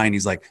love the line.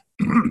 He's like,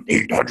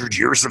 800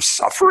 years of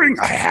suffering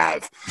I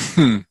have.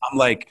 I'm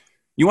like,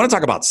 you want to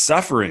talk about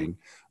suffering?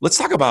 Let's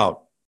talk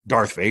about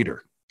Darth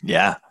Vader.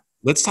 Yeah.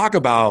 Let's talk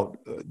about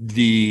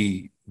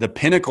the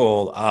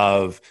pinnacle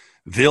of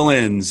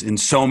villains in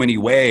so many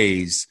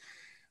ways,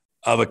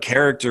 of a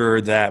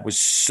character that was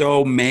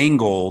so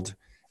mangled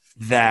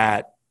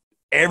that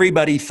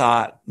everybody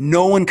thought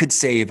no one could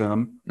save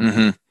him.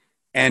 Mm-hmm.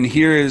 And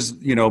here is,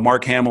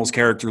 Mark Hamill's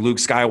character, Luke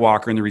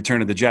Skywalker in The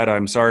Return of the Jedi.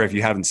 I'm sorry if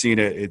you haven't seen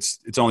it.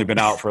 It's only been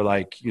out for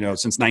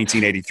since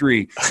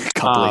 1983. A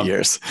couple of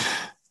years.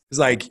 It's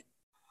like,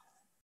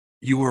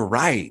 you were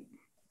right.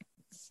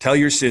 Tell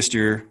your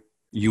sister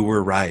you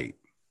were right.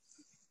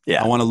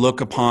 Yeah. I want to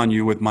look upon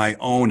you with my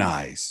own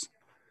eyes.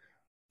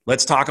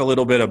 Let's talk a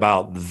little bit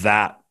about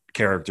that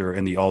character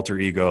and the alter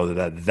ego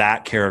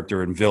that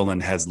character and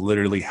villain has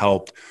literally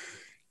helped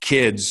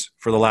kids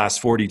for the last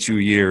 42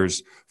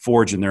 years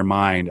forge in their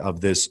mind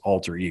of this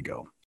alter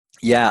ego.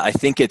 Yeah, I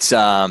think it's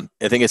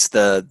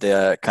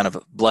the kind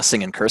of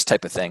blessing and curse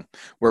type of thing,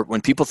 where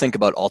when people think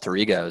about alter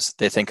egos,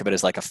 they think of it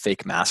as like a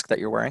fake mask that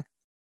you're wearing.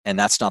 And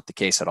that's not the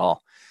case at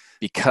all.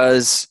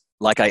 Because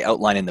like I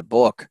outline in the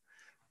book,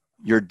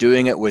 you're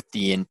doing it with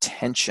the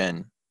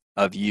intention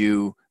of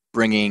you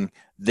bringing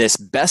this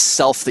best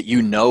self that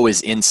you know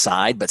is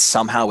inside, but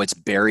somehow it's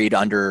buried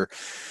under,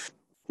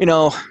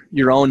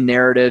 your own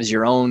narratives,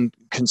 your own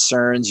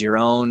concerns, your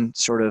own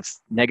sort of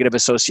negative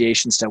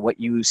associations to what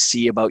you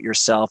see about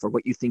yourself or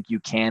what you think you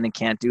can and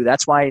can't do.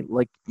 That's why,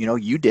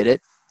 you did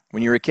it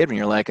when you were a kid, when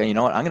you're like, you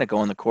know what, I'm going to go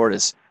on the court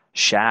as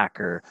Shaq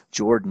or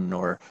Jordan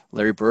or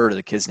Larry Bird, or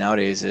the kids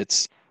nowadays,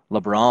 it's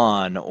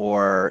LeBron,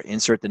 or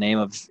insert the name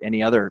of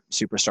any other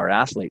superstar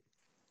athlete.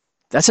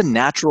 That's a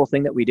natural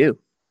thing that we do.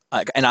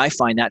 And I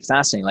find that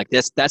fascinating. Like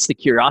that's the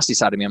curiosity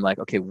side of me. I'm like,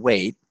 okay,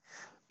 wait,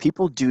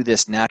 people do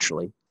this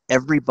naturally.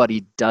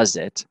 Everybody does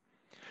it.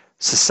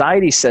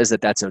 Society says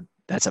that that's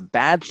a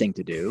bad thing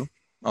to do.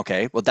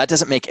 Okay, well, that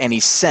doesn't make any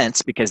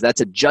sense because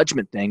that's a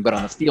judgment thing. But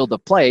on the field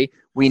of play,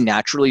 we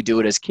naturally do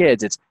it as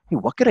kids. It's, hey,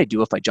 what could I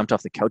do if I jumped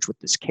off the couch with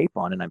this cape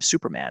on and I'm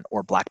Superman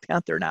or Black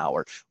Panther now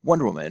or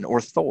Wonder Woman or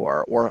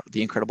Thor or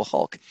the Incredible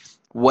Hulk?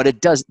 What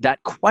it does,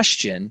 that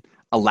question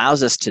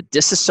allows us to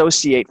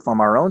disassociate from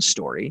our own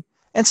story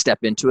and step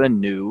into a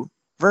new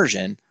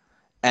version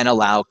and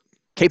allow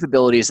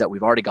capabilities that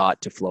we've already got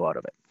to flow out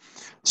of it.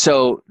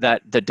 So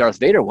that the Darth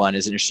Vader one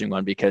is an interesting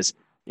one because,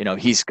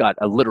 he's got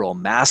a literal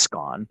mask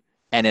on.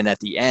 And then at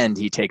the end,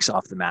 he takes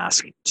off the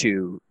mask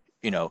to,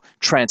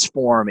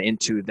 transform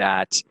into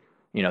that,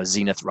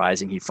 Zenith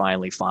Rising. He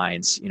finally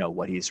finds,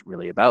 what he's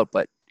really about.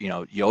 But,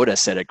 Yoda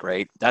said it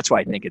great. That's why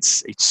I think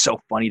it's so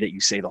funny that you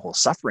say the whole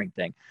suffering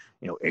thing,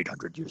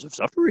 800 years of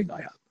suffering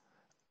I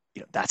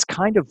have. That's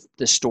kind of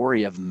the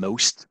story of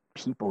most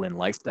people in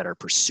life that are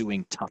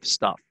pursuing tough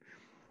stuff.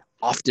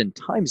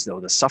 Oftentimes, though,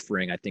 the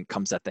suffering, I think,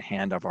 comes at the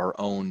hand of our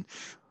own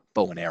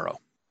bow and arrow.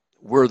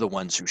 We're the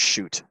ones who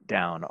shoot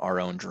down our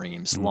own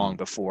dreams long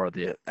before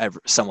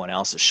someone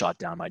else has shot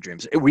down my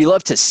dreams. We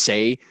love to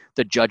say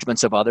the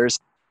judgments of others,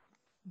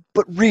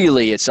 but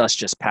really it's us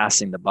just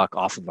passing the buck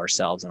off of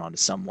ourselves and onto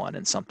someone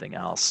and something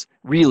else.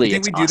 Really, do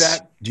you think we do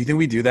that? Do you think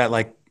we do that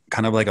like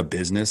kind of like a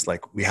business?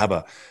 Like we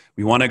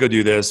want to go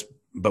do this,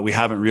 but we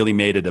haven't really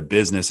made it a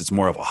business. It's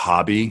more of a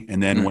hobby.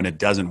 And then when it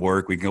doesn't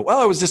work, we can go,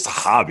 well, it was just a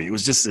hobby. It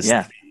was just this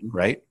thing,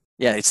 right?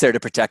 Yeah, it's there to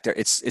protect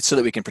it's so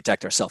that we can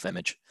protect our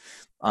self-image.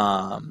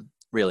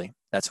 Really,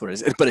 that's what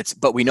it is.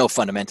 But we know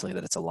fundamentally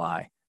that it's a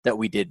lie, that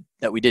we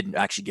didn't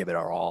actually give it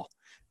our all.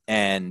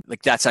 And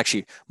like that's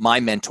actually my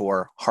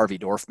mentor, Harvey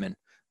Dorfman,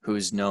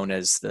 who's known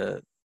as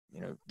the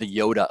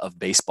Yoda of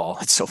baseball.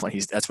 It's so funny.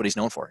 That's what he's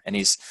known for. And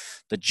he's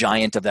the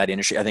giant of that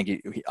industry. I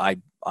think I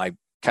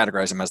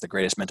categorize him as the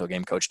greatest mental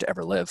game coach to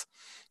ever live.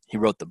 He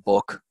wrote the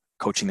book,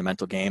 Coaching the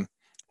Mental Game.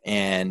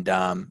 And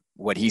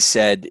what he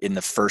said in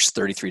the first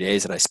 33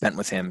 days that I spent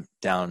with him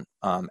down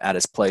at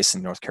his place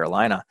in North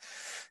Carolina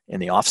in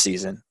the off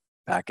season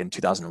back in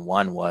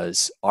 2001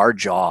 was, our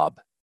job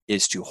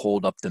is to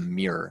hold up the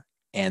mirror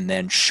and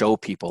then show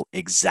people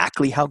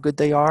exactly how good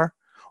they are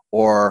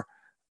or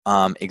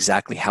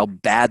exactly how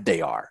bad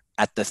they are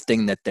at the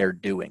thing that they're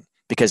doing.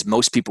 Because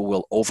most people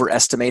will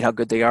overestimate how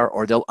good they are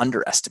or they'll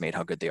underestimate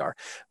how good they are.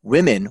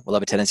 Women will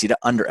have a tendency to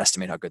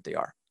underestimate how good they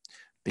are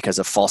because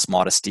of false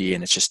modesty,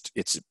 and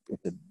it's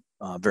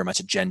very much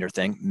a gender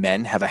thing.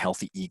 Men have a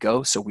healthy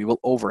ego, so we will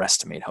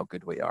overestimate how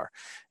good we are.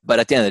 But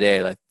at the end of the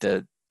day, like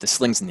the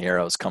slings and the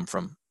arrows come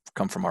from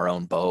our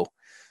own bow.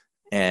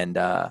 And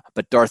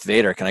but Darth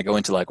Vader, can I go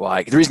into like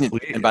why? The reason,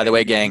 and by the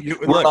way, gang,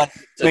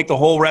 make the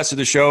whole rest of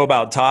the show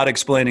about Todd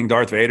explaining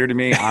Darth Vader to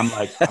me. I'm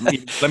like,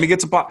 let me get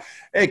some pop.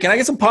 Hey, can I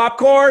get some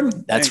popcorn?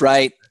 That's Thanks.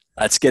 right.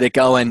 Let's get it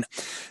going.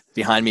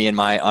 Behind me in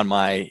my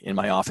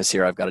office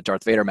here, I've got a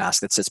Darth Vader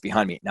mask that sits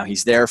behind me. Now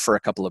he's there for a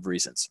couple of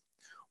reasons.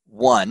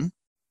 One,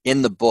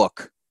 in the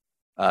book,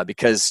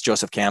 because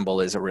Joseph Campbell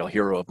is a real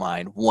hero of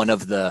mine, one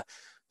of the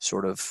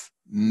sort of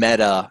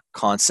meta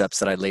concepts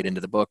that I laid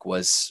into the book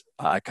was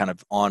I kind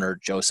of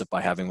honored Joseph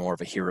by having more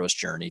of a hero's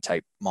journey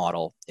type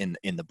model in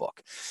the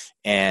book.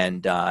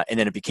 And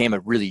then it became a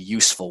really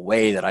useful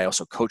way that I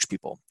also coach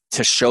people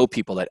to show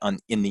people that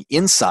in the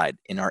inside,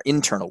 in our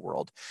internal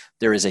world,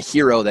 there is a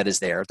hero that is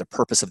there. The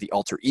purpose of the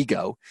alter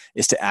ego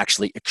is to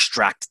actually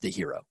extract the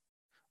hero.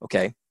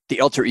 Okay.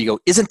 The alter ego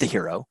isn't the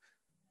hero.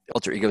 The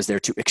alter ego is there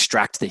to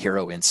extract the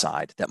hero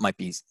inside that might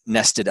be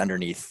nested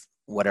underneath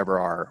whatever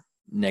our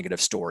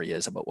negative story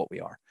is about what we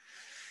are.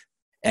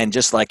 And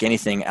just like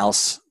anything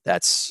else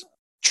that's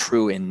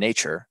true in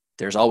nature,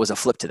 there's always a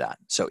flip to that.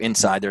 So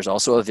inside, there's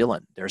also a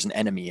villain. There's an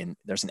enemy, and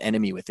there's an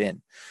enemy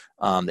within.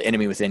 The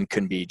enemy within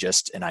can be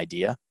just an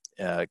idea.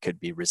 It could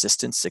be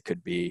resistance. It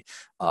could be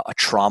a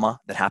trauma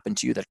that happened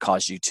to you that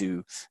caused you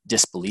to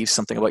disbelieve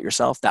something about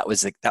yourself. That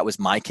was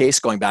my case.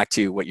 Going back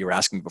to what you were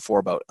asking me before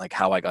about like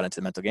how I got into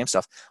the mental game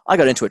stuff, I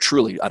got into it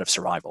truly out of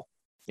survival.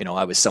 You know,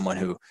 I was someone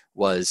who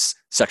was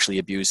sexually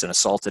abused and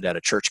assaulted at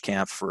a church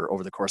camp for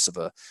over the course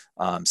of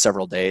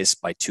several days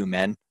by two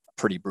men,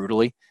 pretty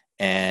brutally,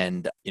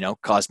 and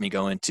caused me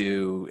go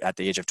into, at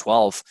the age of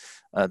 12,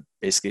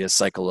 basically a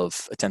cycle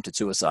of attempted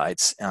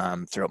suicides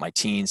throughout my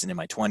teens and in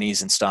my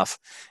 20s and stuff.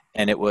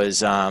 And it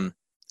was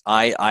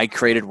I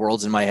created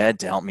worlds in my head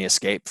to help me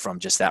escape from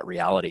just that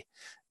reality.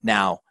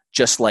 Now,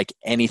 just like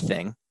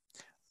anything,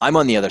 I'm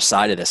on the other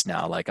side of this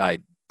now. Like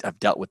I've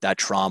dealt with that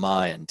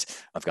trauma and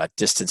I've got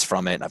distance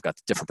from it and I've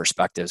got different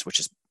perspectives, which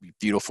is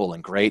beautiful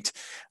and great.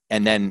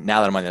 And then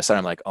now that I'm on the other side,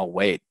 I'm like, oh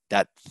wait,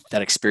 that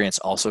experience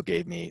also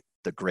gave me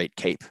the great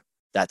cape.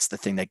 That's the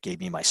thing that gave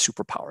me my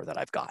superpower that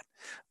I've got.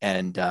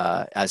 And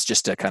as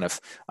just a kind of,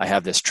 I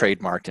have this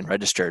trademarked and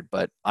registered,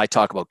 but I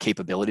talk about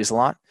capabilities a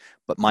lot,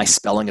 but my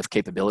spelling of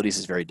capabilities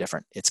is very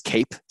different. It's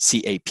CAPE,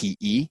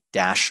 C-A-P-E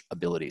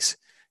 -abilities,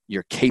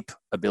 your cape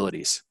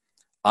abilities.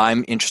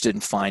 I'm interested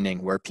in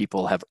finding where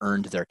people have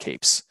earned their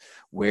capes,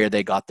 where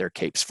they got their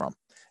capes from,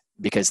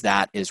 because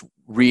that is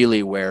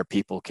really where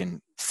people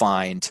can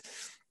find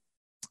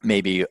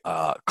maybe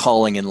a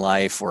calling in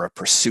life or a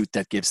pursuit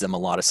that gives them a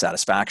lot of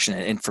satisfaction.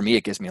 And for me,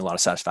 it gives me a lot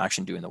of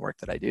satisfaction doing the work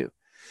that I do.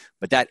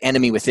 But that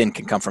enemy within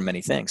can come from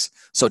many things.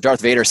 So Darth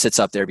Vader sits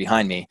up there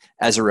behind me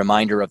as a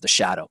reminder of the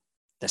shadow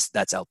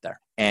that's out there.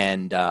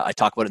 And I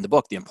talk about in the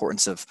book the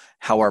importance of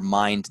how our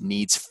mind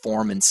needs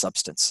form and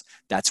substance.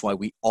 That's why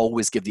we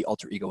always give the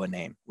alter ego a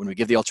name. When we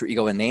give the alter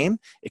ego a name,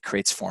 it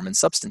creates form and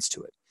substance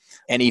to it.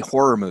 Any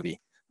horror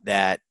movie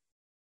that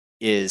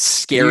is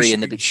scary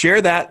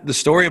share the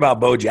story about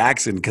Bo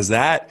Jackson, because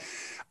that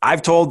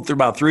I've told through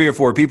about 3 or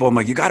 4 people. I'm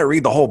like, you got to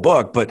read the whole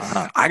book, but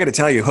I got to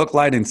tell you, hook,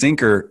 line, and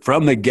sinker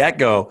from the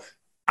get-go.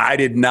 I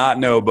did not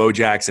know Bo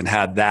Jackson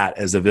had that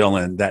as a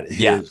villain that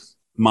his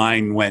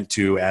mind went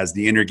to as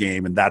the inner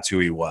game, and that's who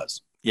he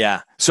was.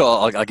 Yeah. So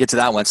I'll get to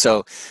that one.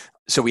 So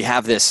we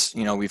have this,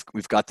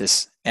 we've got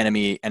this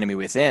enemy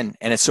within,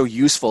 and it's so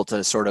useful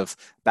to sort of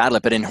battle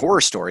it. But in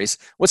horror stories,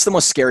 what's the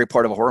most scary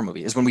part of a horror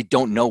movie is when we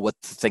don't know what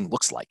the thing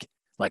looks like.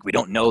 Like we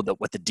don't know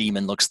what the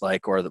demon looks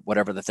like or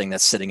whatever the thing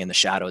that's sitting in the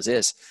shadows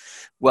is.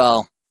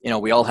 Well,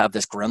 we all have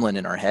this gremlin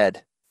in our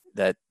head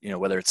that,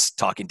 whether it's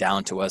talking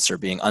down to us or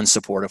being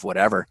unsupportive,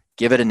 whatever,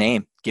 give it a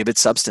name, give it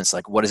substance.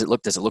 Like, what does it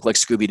look? Does it look like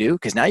Scooby-Doo?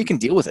 Because now you can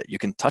deal with it. You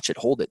can touch it,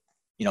 hold it,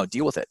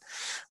 deal with it.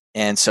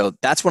 And so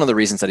that's one of the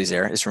reasons that he's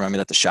there, is to remind me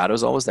that the shadow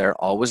is always there,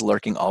 always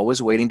lurking,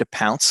 always waiting to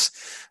pounce.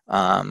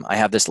 I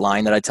have this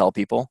line that I tell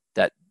people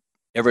that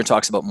everyone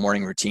talks about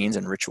morning routines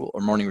and ritual or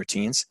morning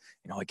routines.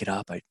 I get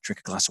up, I drink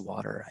a glass of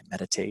water, I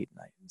meditate, and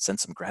I send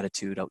some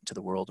gratitude out into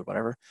the world or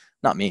whatever.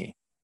 Not me.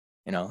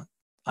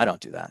 I don't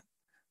do that.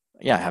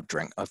 Yeah, I have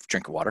a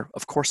drink of water.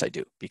 Of course I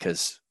do,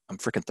 because I'm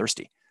freaking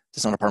thirsty.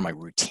 It's not a part of my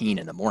routine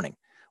in the morning.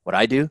 What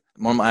I do,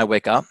 the moment I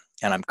wake up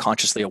and I'm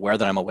consciously aware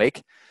that I'm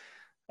awake,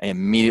 I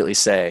immediately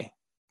say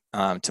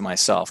to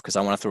myself, because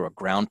I want to throw a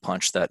ground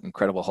punch, that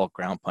Incredible Hulk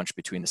ground punch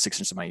between the 6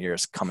 inches of my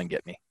ears, come and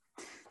get me.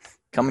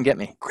 Come and get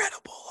me.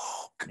 Incredible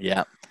Hulk.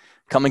 Yeah.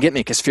 Come and get me,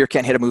 because fear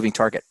can't hit a moving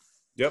target.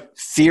 Yep.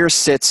 Fear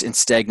sits in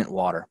stagnant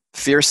water.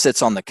 Fear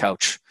sits on the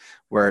couch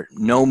where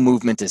no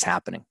movement is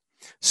happening.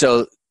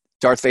 So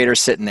Darth Vader's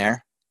sitting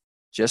there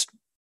just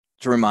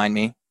to remind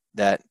me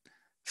that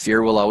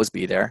fear will always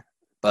be there,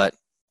 but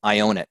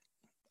I own it.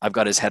 I've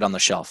got his head on the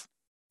shelf.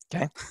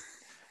 Okay.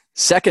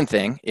 Second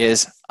thing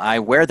is I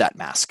wear that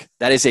mask.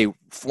 That is a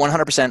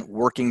 100%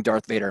 working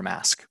Darth Vader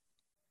mask.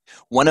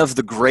 One of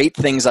the great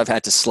things I've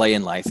had to slay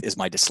in life is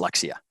my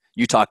dyslexia.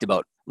 You talked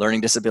about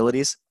learning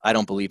disabilities. I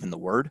don't believe in the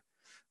word.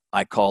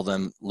 I call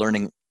them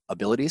learning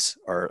abilities,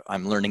 or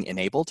I'm learning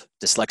enabled.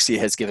 Dyslexia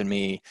has given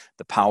me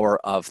the power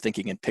of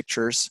thinking in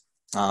pictures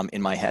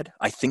in my head.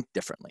 I think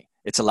differently.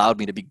 It's allowed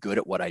me to be good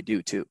at what I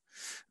do too.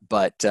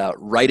 But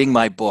writing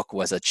my book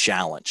was a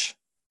challenge.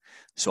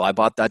 So I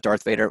bought that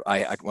Darth Vader.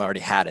 I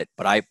already had it,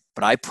 but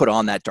I put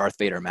on that Darth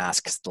Vader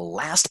mask because the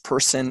last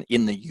person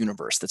in the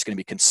universe that's going to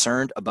be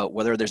concerned about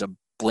whether there's a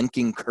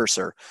blinking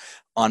cursor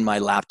on my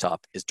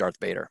laptop is Darth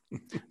Vader.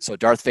 So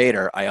Darth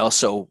Vader, I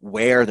also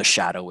wear the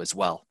shadow as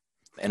well,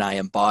 and I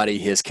embody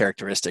his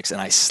characteristics, and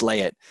I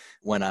slay it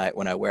when I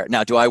wear it.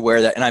 Now, do I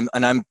wear that?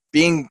 And I'm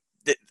being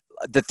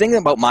the thing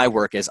about my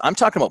work is I'm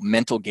talking about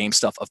mental game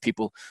stuff of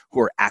people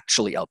who are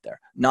actually out there,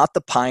 not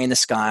the pie in the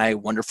sky,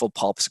 wonderful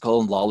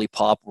popsicle and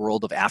lollipop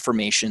world of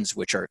affirmations,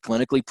 which are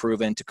clinically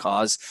proven to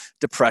cause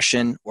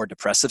depression or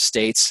depressive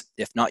states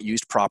if not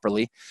used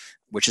properly,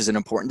 which is an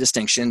important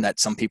distinction that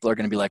some people are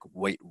going to be like,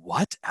 wait,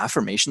 what?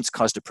 Affirmations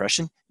cause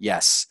depression?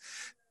 Yes.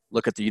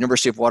 Look at the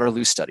University of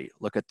Waterloo study.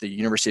 Look at the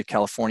University of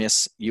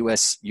California's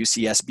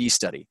UCSB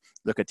study.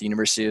 Look at the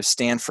University of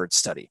Stanford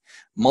study.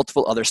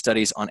 Multiple other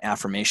studies on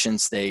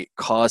affirmations. They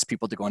cause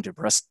people to go into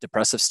a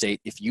depressive state.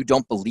 If you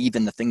don't believe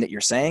in the thing that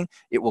you're saying,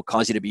 it will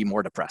cause you to be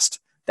more depressed.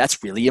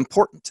 That's really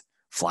important.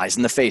 Flies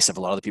in the face of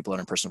a lot of the people that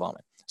are in personal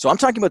development. So I'm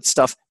talking about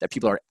stuff that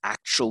people are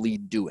actually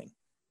doing.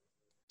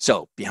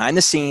 So behind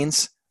the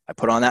scenes, I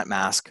put on that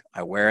mask,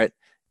 I wear it,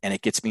 and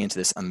it gets me into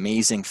this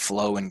amazing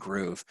flow and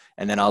groove.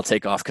 And then I'll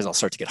take off because I'll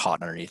start to get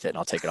hot underneath it and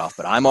I'll take it off.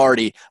 But I've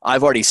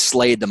already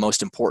slayed the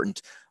most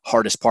important,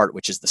 hardest part,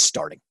 which is the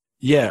starting.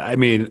 Yeah. I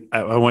mean,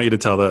 I want you to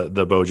tell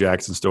the Bo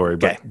Jackson story,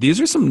 but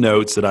these are some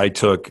notes that I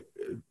took,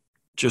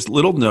 just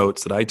little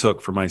notes that I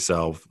took for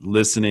myself,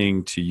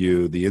 listening to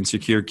you, the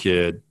insecure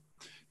kid,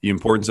 the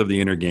importance of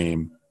the inner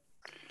game,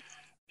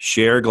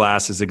 share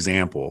Glass's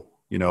example,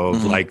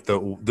 of like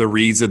the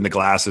reason the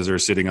glasses are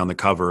sitting on the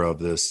cover of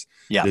this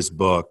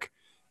book.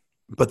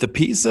 But the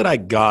piece that I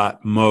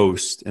got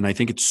most, and I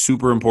think it's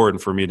super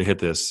important for me to hit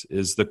this,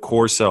 is the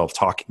core self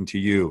talking to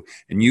you.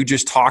 And you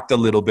just talked a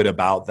little bit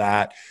about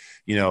that,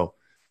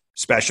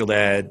 special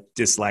ed,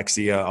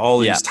 dyslexia, all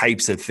these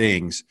types of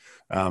things.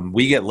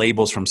 We get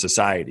labels from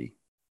society.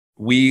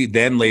 We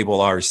then label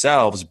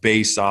ourselves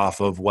based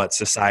off of what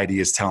society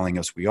is telling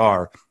us we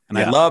are. And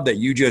I love that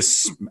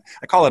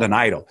I call it an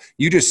idol.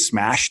 You just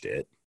smashed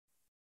it.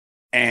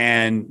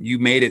 And you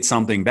made it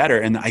something better.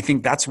 And I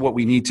think that's what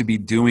we need to be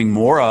doing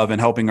more of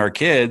and helping our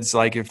kids.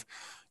 Like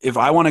if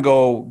I want to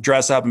go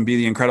dress up and be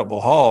the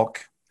Incredible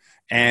Hulk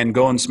and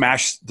go and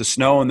smash the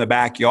snow in the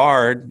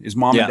backyard, is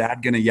mom and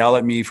dad going to yell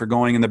at me for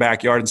going in the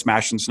backyard and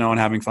smashing snow and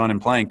having fun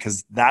and playing?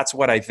 Because that's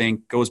what I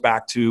think goes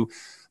back to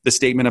the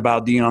statement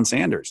about Deion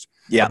Sanders,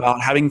 about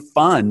having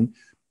fun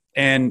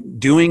and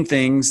doing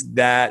things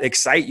that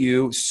excite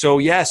you. So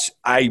yes,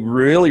 I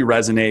really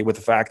resonate with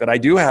the fact that I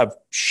do have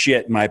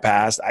shit in my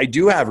past. I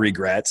do have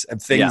regrets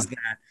of things that,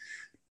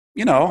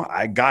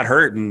 I got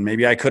hurt and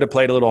maybe I could have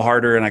played a little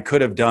harder and I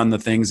could have done the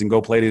things and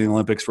go play to the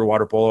Olympics for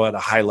water polo at a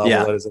high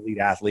level as an elite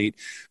athlete.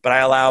 But I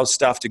allow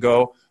stuff to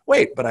go,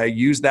 but I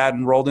used that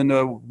and rolled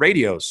into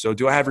radios. So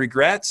do I have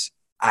regrets?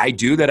 I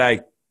do, that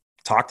I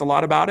talked a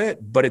lot about it,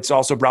 but it's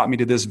also brought me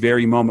to this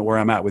very moment where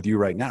I'm at with you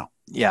right now.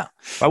 Yeah.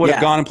 If I would have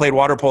gone and played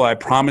water polo, I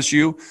promise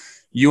you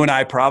and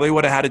I probably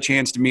would have had a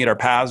chance to meet our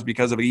paths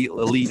because of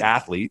elite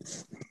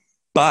athletes.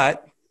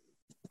 But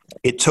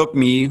it took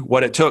me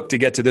what it took to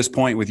get to this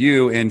point with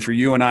you, and for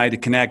you and I to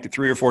connect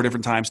 3 or 4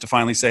 different times to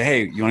finally say,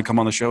 hey, you want to come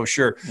on the show?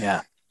 Sure.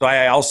 Yeah. So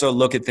I also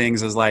look at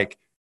things as like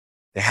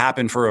they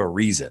happen for a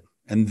reason.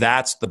 And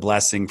that's the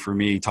blessing for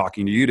me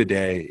talking to you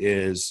today,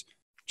 is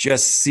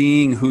just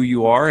seeing who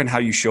you are and how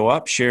you show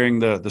up, sharing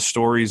the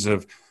stories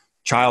of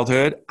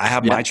childhood. I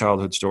have my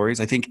childhood stories.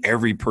 I think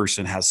every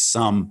person has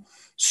some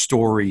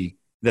story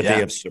that they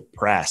have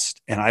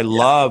suppressed. And I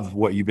love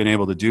what you've been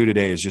able to do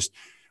today, is just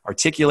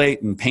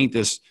articulate and paint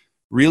this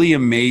really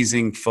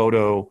amazing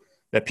photo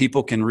that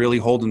people can really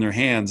hold in their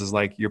hands. Is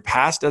like, your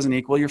past doesn't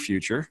equal your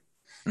future.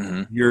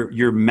 Mm-hmm.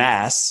 Your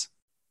mess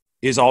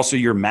is also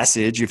your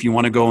message. If you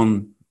want to go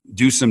and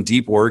do some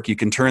deep work, you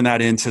can turn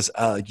that into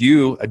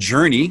a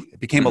journey. It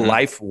became a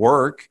life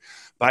work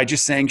by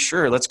just saying,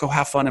 sure, let's go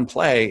have fun and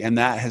play. And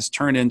that has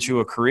turned into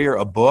a career,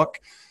 a book.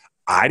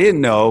 I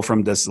didn't know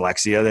from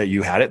dyslexia that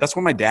you had it. That's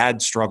what my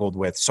dad struggled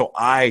with. So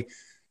I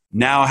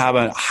now have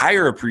a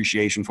higher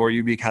appreciation for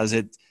you, because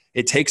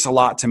it takes a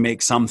lot to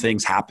make some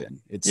things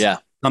happen.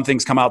 Some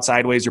things come out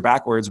sideways or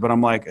backwards, but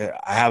I'm like,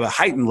 I have a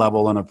heightened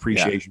level and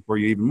appreciation for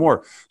you even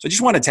more. So I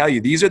just want to tell you,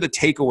 these are the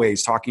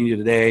takeaways talking to you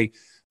today,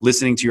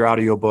 listening to your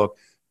audiobook,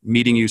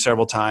 meeting you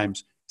several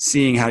times,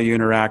 seeing how you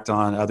interact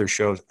on other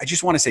shows. I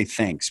just want to say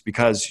thanks,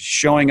 because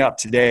showing up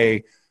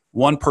today,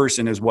 one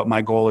person is what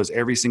my goal is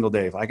every single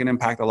day. If I can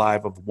impact the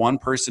life of one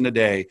person a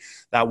day,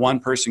 that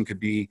one person could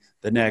be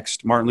the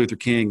next Martin Luther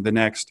King, the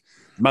next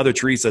Mother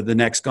Teresa, the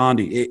next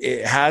Gandhi.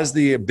 It has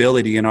the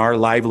ability in our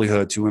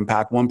livelihood to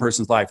impact one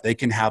person's life. They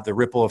can have the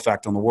ripple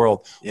effect on the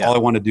world. Yeah. All I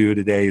want to do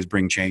today is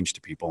bring change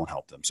to people and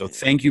help them. So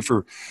thank you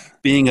for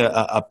being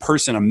a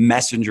person, a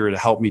messenger to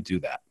help me do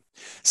that.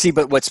 See,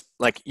 but what's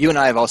like, you and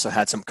I have also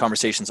had some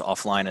conversations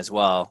offline as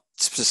well,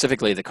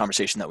 specifically the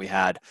conversation that we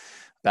had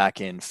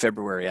back in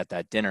February at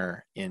that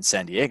dinner in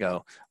San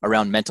Diego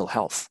around mental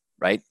health,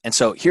 right? And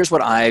so here's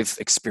what I've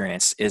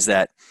experienced is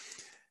that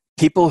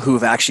people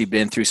who've actually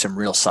been through some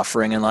real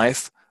suffering in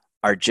life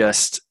are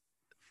just,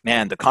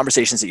 man, the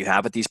conversations that you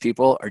have with these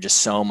people are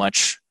just so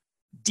much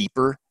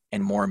deeper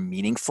and more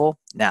meaningful.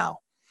 Now,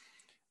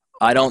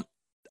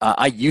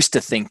 I used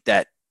to think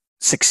that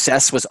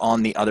success was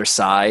on the other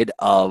side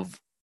of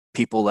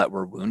people that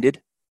were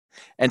wounded.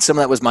 And some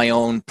of that was my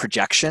own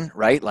projection,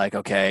 right? Like,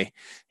 okay,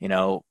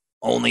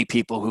 only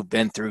people who've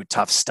been through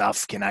tough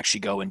stuff can actually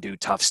go and do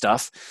tough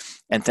stuff.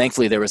 And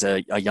thankfully there was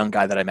a young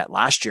guy that I met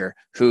last year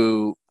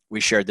who we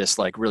shared this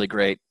like really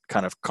great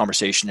kind of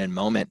conversation and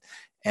moment.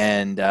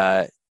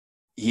 And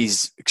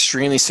he's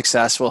extremely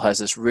successful, has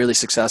this really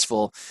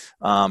successful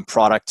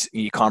product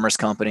e-commerce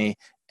company.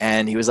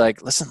 And he was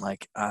like, listen,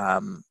 like,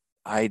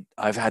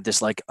 I've had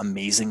this like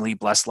amazingly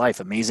blessed life,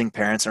 amazing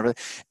parents and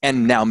everything.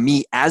 And now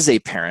me as a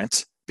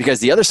parent, because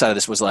the other side of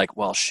this was like,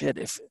 well, shit,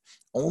 if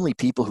only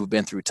people who've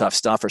been through tough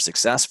stuff are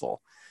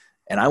successful,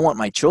 and I want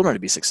my children to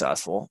be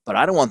successful, but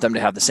I don't want them to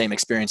have the same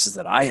experiences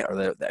that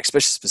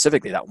especially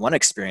specifically that one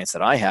experience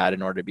that I had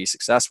in order to be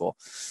successful.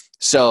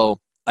 So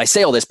I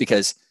say all this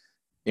because,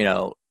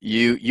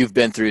 you've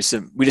been through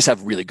we just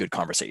have really good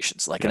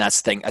conversations. Like, and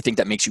that's the thing, I think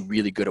that makes you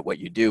really good at what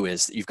you do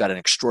is you've got an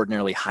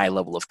extraordinarily high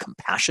level of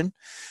compassion.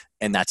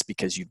 And that's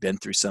because you've been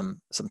through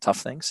some tough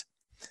things.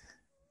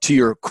 To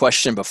your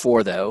question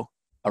before though,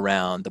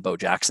 around the Bo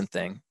Jackson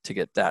thing, to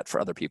get that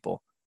for other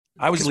people.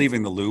 I was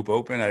leaving the loop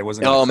open. I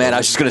wasn't. Oh man, I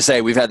was just going to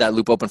say we've had that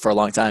loop open for a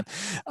long time.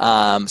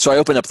 So I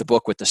opened up the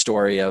book with the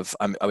story of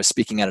I was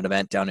speaking at an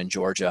event down in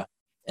Georgia,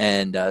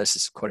 and this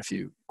is quite a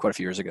few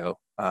years ago,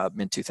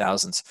 mid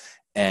 2000s,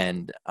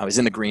 and I was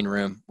in the green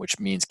room, which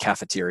means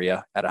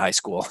cafeteria at a high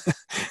school,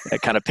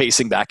 kind of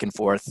pacing back and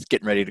forth,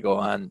 getting ready to go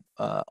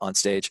on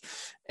stage,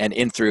 and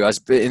I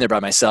was in there by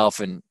myself,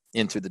 and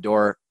in through the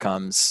door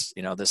comes,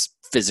 this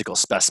physical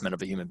specimen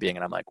of a human being.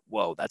 And I'm like,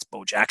 whoa, that's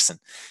Bo Jackson.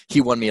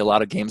 He won me a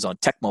lot of games on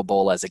Tecmo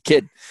Bowl as a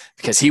kid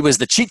because he was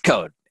the cheat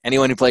code.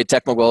 Anyone who played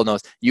Tecmo Bowl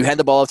knows you hand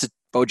the ball to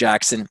Bo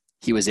Jackson,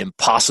 he was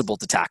impossible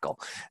to tackle.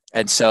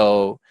 And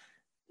so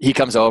he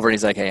comes over and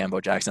he's like, hey, I'm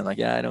Bo Jackson. I'm like,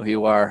 yeah, I know who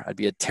you are. I'd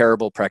be a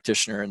terrible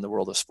practitioner in the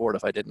world of sport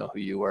if I didn't know who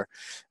you were.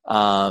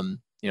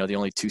 The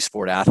only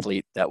two-sport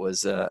athlete that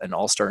was an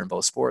all-star in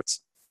both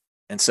sports.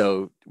 And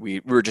so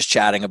we were just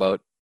chatting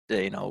about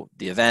the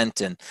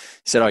event, and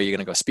he said, oh, are you going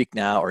to go speak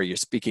now, or are you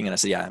speaking? And I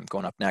said, yeah, I'm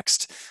going up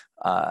next,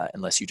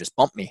 unless you just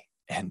bump me.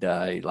 And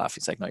he laughed.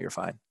 He's like, no, you're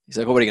fine. He's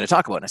like, well, what are you going to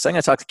talk about? And I said, I'm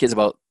going to talk to kids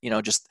about,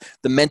 just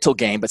the mental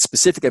game, but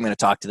specifically I'm going to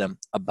talk to them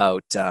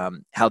about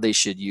how they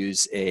should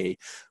use a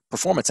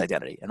performance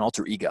identity, an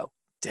alter ego,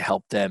 to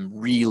help them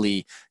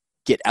really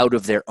get out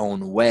of their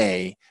own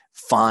way,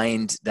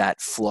 find that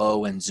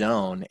flow and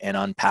zone, and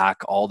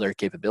unpack all their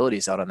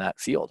capabilities out on that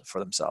field for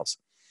themselves.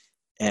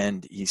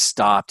 And he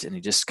stopped and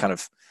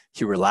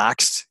he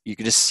relaxed. You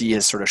could just see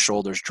his sort of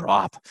shoulders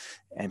drop,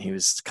 and he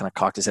was kind of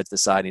cocked his head to the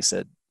side. And he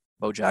said,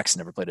 Bo Jackson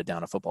never played a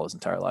down of football his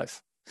entire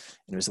life.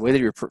 And it was the way that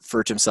he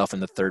referred to himself in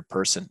the third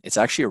person. It's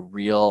actually a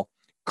real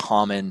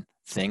common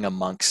thing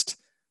amongst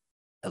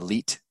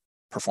elite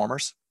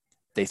performers.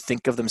 They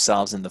think of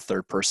themselves in the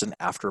third person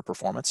after a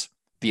performance.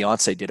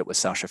 Beyonce did it with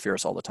Sasha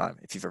Fierce all the time,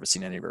 if you've ever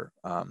seen any of her.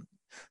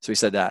 So he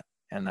said that.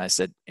 And I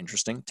said,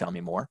 interesting, tell me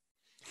more.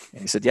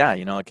 And he said, yeah,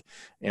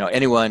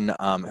 anyone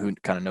who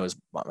kind of knows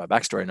my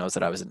backstory knows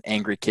that I was an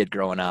angry kid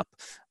growing up,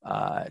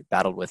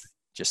 battled with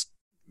just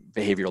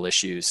behavioral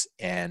issues,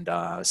 and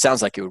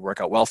sounds like it would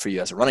work out well for you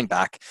as a running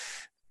back.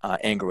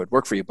 Anger would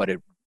work for you, but it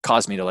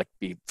caused me to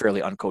be fairly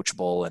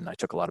uncoachable, and I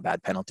took a lot of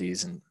bad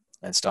penalties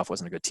and stuff,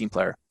 wasn't a good team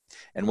player.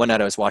 And one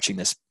night I was watching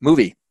this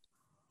movie,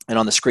 and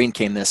on the screen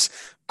came this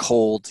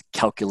cold,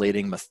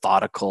 calculating,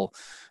 methodical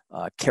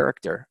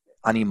character,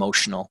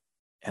 unemotional.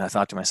 And I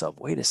thought to myself,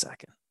 wait a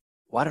second.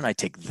 Why don't I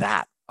take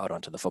that out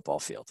onto the football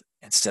field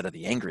instead of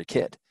the angry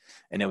kid?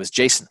 And it was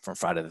Jason from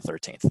Friday the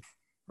 13th,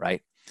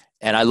 right?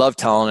 And I love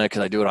telling it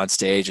because I do it on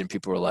stage, and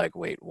people were like,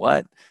 wait,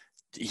 what?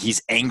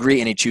 He's angry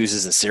and he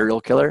chooses a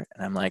serial killer?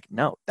 And I'm like,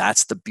 no,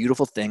 that's the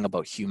beautiful thing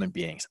about human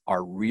beings.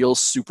 Our real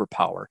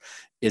superpower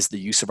is the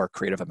use of our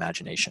creative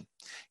imagination.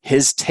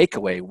 His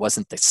takeaway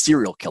wasn't the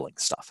serial killing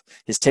stuff.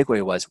 His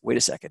takeaway was, wait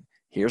a second,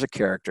 here's a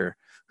character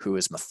who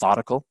is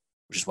methodical,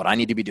 which is what I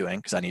need to be doing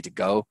because I need to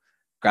go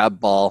grab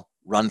ball,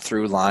 run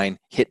through line,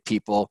 hit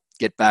people,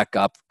 get back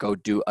up, go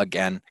do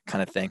again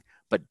kind of thing,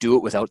 but do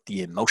it without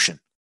the emotion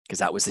because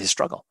that was his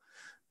struggle.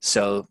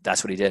 So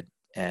that's what he did.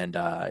 And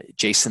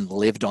Jason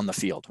lived on the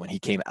field. When he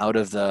came out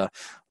of the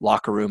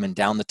locker room and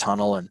down the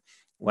tunnel and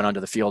went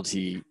onto the field,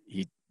 he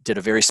did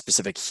a very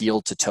specific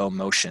heel to toe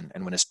motion.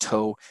 And when his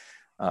toe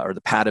or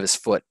the pad of his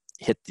foot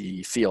hit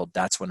the field,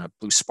 that's when a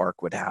blue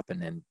spark would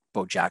happen and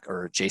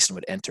Jason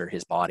would enter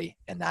his body.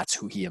 And that's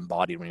who he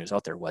embodied when he was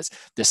out there, was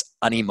this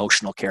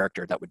unemotional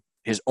character that would,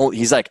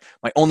 he's like,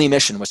 my only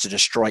mission was to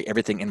destroy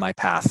everything in my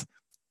path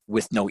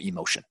with no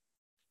emotion.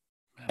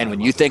 And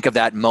when you think of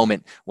that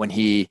moment when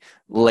he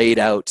laid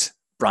out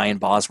Brian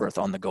Bosworth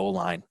on the goal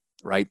line,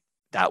 right?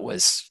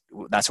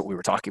 That's what we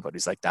were talking about.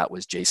 He's like, that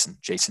was Jason.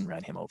 Jason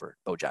ran him over.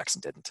 Bo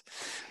Jackson didn't.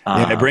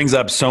 Yeah, it brings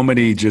up so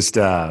many just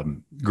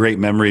great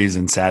memories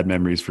and sad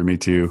memories for me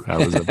too. I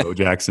was a Bo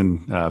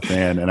Jackson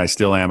fan, and I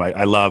still am.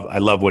 I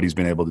love what he's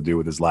been able to do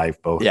with his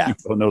life. Bo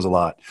knows a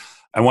lot.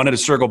 I wanted to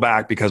circle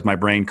back because my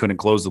brain couldn't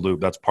close the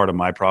loop. That's part of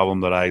my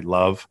problem that I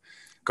love.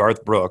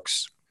 Garth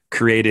Brooks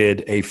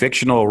created a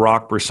fictional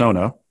rock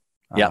persona.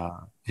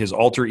 His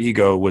alter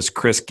ego was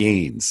Chris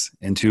Gaines,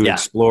 and to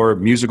explore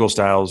musical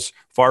styles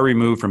far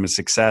removed from his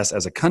success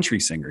as a country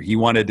singer. He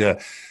wanted to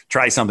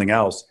try something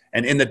else.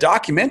 And in the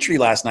documentary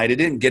last night, it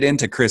didn't get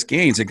into Chris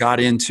Gaines. It got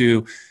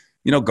into,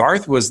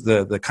 Garth was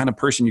the kind of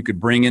person you could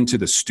bring into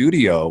the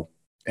studio.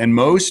 And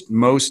most,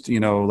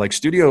 like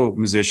studio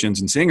musicians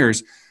and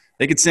singers,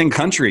 they could sing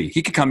country.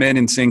 He could come in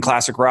and sing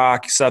classic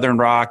rock, Southern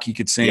rock. He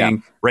could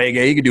sing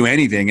reggae. He could do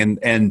anything.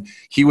 And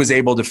he was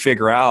able to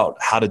figure out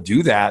how to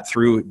do that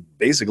through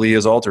basically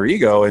his alter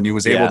ego. And he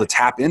was able to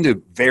tap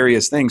into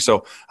various things.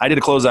 So I did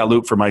close that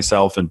loop for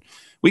myself. And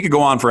we could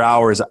go on for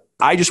hours.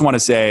 I just want to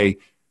say,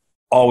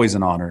 always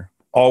an honor.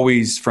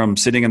 Always, from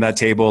sitting at that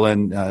table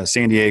in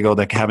San Diego,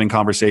 like having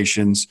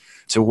conversations,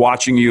 to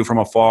watching you from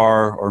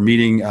afar or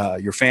meeting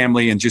your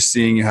family and just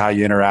seeing how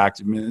you interact.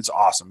 I mean, it's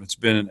awesome. It's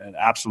been an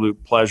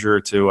absolute pleasure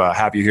to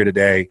have you here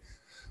today.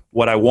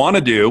 What I want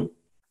to do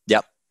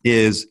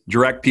is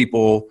direct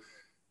people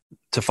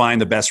to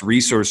find the best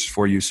resource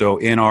for you. So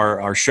in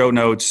our show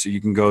notes, you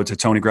can go to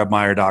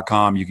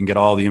TonyGrebmeyer.com. You can get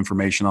all the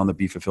information on the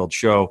Be Fulfilled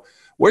show.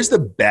 Where's the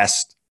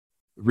best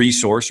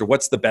resource, or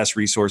what's the best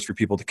resource for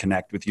people to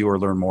connect with you or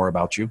learn more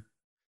about you?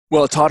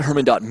 Well,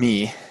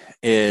 toddherman.me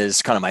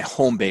is kind of my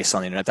home base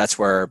on the internet. That's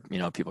where,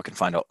 people can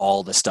find out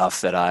all the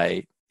stuff that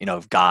I,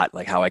 have got,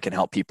 like how I can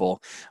help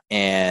people,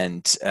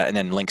 and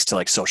then links to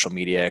like social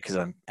media, because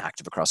I'm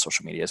active across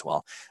social media as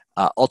well.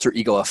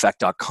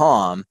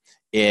 AlterEgoEffect.com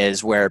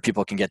is where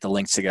people can get the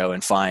links to go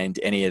and find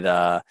any of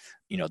the,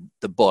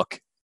 the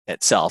book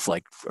itself,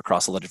 like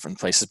across all the different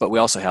places. But we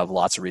also have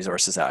lots of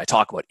resources that I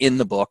talk about in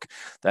the book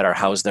that are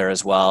housed there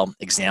as well.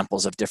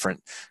 Examples of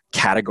different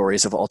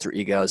categories of alter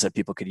egos that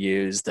people could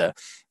use. The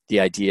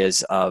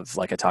ideas of,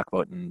 like I talk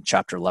about in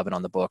chapter 11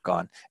 on the book,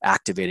 on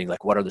activating,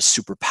 like what are the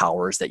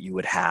superpowers that you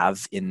would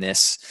have in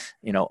this,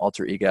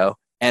 alter ego.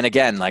 And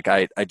again, like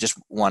I just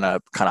want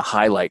to kind of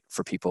highlight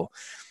for people,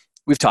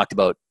 we've talked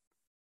about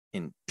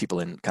in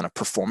people in kind of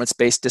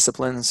performance-based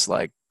disciplines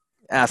like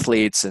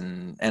athletes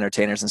and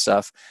entertainers and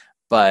stuff.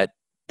 But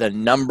the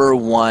number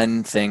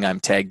one thing I'm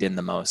tagged in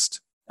the most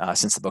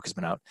since the book has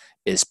been out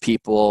is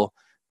people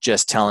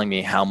just telling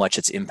me how much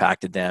it's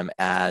impacted them,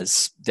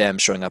 as them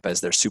showing up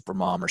as their super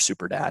mom or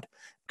super dad.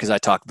 Because I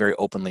talk very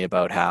openly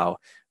about how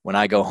when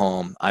I go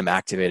home, I'm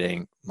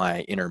activating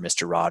my inner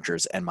Mr.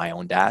 Rogers and my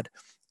own dad.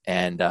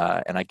 And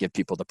I give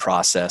people the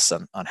process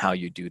on how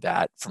you do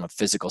that from a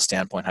physical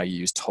standpoint, how you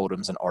use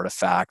totems and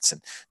artifacts,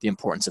 and the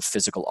importance of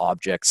physical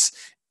objects,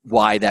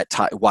 why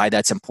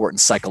that's important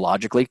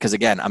psychologically. Because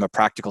again, I'm a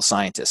practical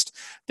scientist.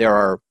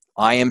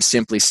 I am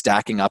simply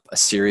stacking up a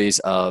series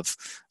of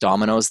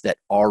dominoes that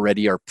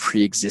already are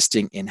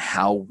pre-existing in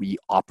how we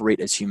operate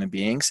as human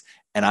beings,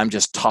 and I'm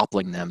just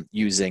toppling them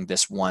using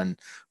this one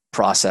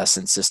process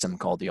and system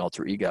called the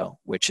alter ego,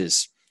 which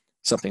is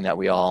something that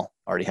we all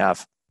already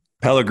have.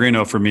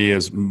 Pellegrino for me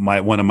is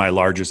one of my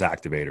largest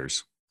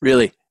activators.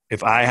 Really?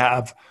 If I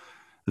have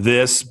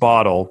this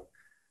bottle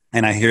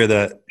and I hear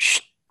the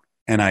shh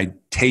and I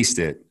taste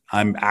it,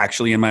 I'm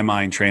actually in my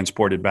mind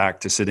transported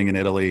back to sitting in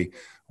Italy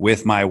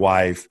with my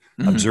wife,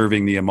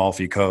 observing the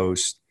Amalfi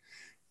Coast.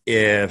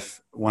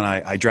 When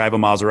I drive a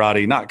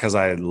Maserati, not because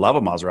I love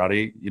a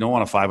Maserati, you don't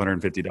want a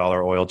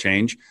 $550 oil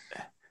change.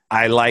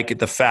 I like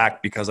the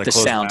fact because I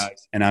close my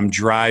eyes and I'm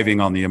driving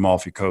on the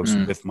Amalfi Coast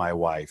with my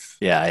wife.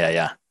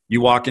 Yeah. You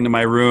walk into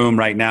my room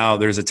right now,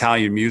 there's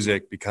Italian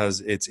music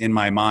because it's in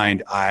my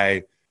mind.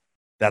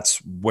 That's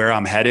where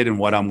I'm headed and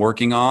what I'm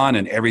working on,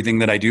 and everything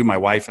that I do. My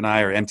wife and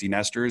I are empty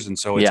nesters. And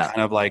so it's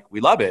kind of like, we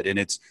love it. And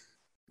it's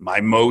my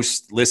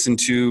most listened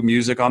to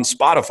music on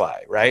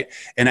Spotify. Right.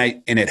 And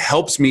it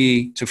helps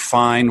me to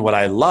find what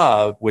I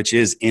love, which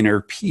is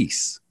inner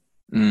peace.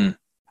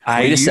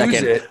 I use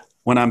it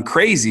when I'm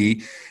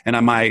crazy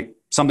and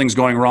something's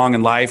going wrong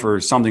in life or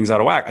something's out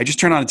of whack. I just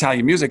turn on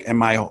Italian music, and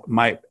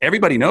my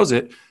everybody knows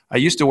it. I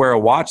used to wear a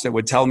watch that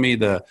would tell me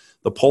the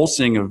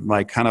pulsing of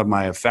my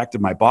effect of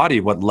my body,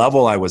 what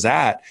level I was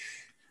at.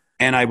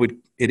 And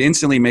it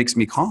instantly makes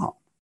me calm.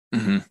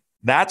 Mm-hmm.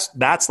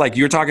 That's like,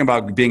 you're talking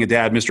about being a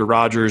dad, Mr.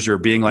 Rogers, or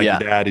being like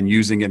a dad and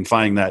using it and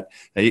finding that.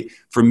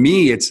 For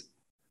me, it's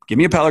give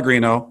me a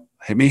Pellegrino,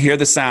 let me hear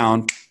the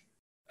sound,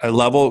 a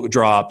level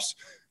drops,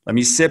 let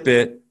me sip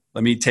it.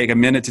 Let me take a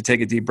minute to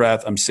take a deep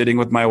breath. I'm sitting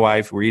with my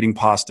wife. We're eating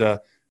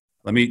pasta.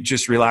 Let me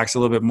just relax a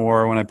little bit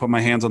more. When I put my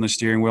hands on the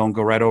steering wheel and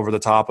go right over the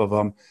top of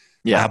them,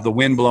 I have the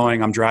wind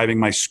blowing. I'm driving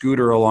my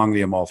scooter along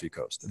the Amalfi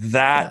Coast.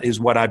 That is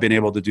what I've been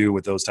able to do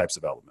with those types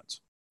of elements.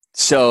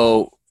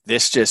 So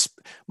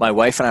my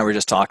wife and I were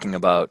just talking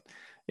about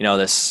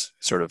this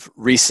sort of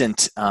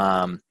recent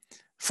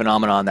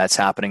phenomenon that's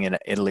happening in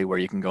Italy where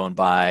you can go and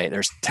buy,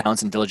 there's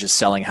towns and villages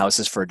selling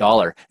houses for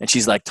 $1. And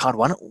she's like, Todd,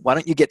 why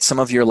don't you get some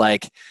of your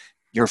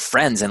your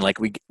friends and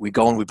we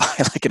go and we buy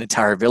like an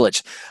entire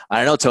village. I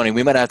don't know, Tony,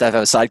 we might have to have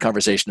a side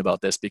conversation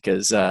about this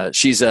because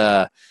she's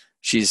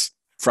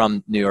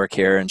from New York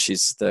here and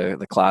she's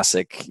the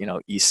classic,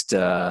 East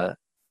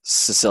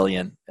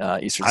Sicilian,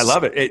 Eastern. I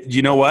love it.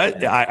 You know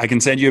what? I can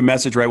send you a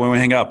message right when we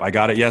hang up. I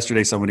got it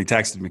yesterday. Somebody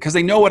texted me because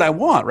they know what I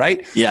want,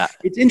 right? Yeah.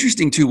 It's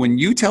interesting too. When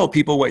you tell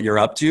people what you're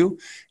up to,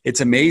 it's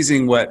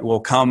amazing what will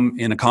come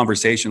in a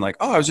conversation like,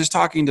 oh, I was just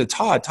talking to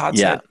Todd. Todd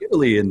said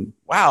Italy and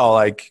wow,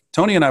 like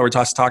Tony and I were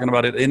talking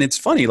about it. And it's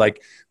funny,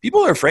 like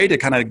people are afraid to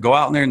kind of go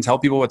out in there and tell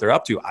people what they're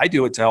up to. I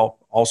do it to help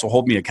also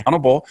hold me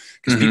accountable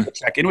because people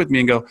check in with me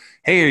and go,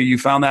 hey, you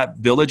found that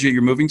village that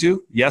you're moving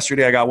to?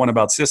 Yesterday, I got one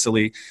about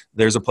Sicily.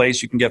 There's a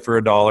place you can get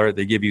for $1.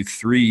 They give you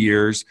 3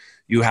 years.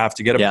 You have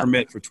to get a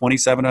permit for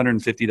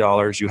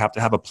 $2,750. You have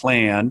to have a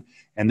plan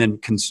and then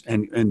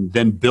and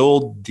then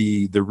build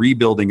the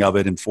rebuilding of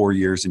it in 4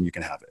 years and you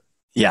can have it.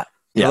 Yeah.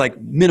 They're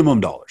like minimum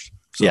dollars.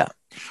 So, yeah.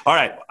 All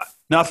right.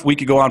 Enough. We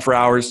could go on for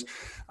hours.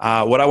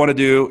 What I want to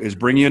do is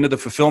bring you into the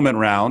fulfillment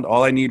round.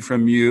 All I need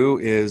from you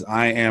is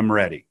I am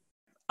ready.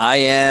 I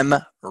am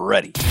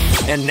ready.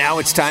 And now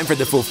it's time for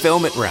the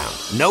fulfillment round.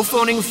 No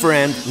phoning a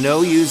friend,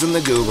 no using the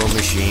Google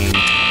machine,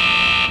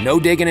 no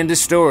digging into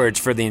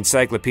storage for the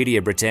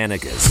Encyclopedia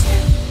Britannicas.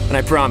 And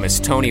I promise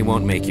Tony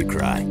won't make you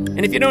cry.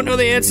 And if you don't know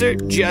the answer,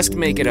 just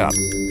make it up.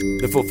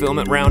 The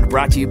fulfillment round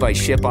brought to you by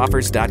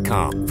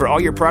shipoffers.com for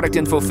all your product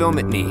and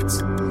fulfillment needs.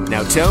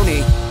 Now,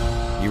 Tony,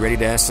 you ready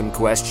to ask some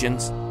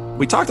questions?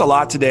 We talked a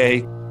lot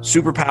today,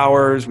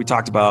 superpowers. We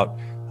talked about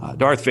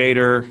Darth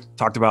Vader,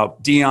 talked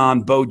about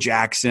Dion, Bo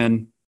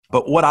Jackson.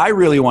 But what I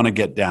really want to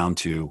get down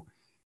to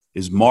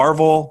is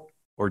Marvel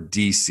or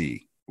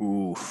DC.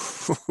 Ooh.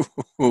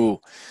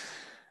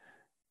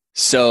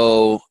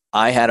 So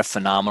I had a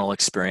phenomenal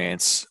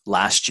experience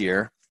last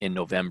year in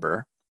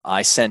November.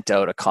 I sent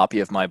out a copy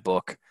of my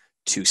book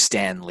to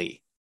Stan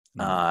Lee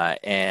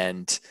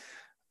and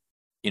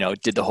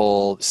did the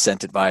whole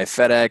sent it via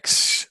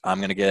FedEx. I'm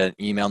going to get an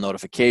email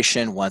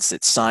notification once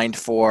it's signed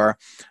for.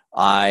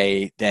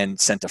 I then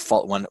sent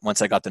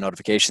once I got the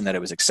notification that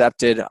it was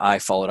accepted, I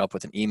followed up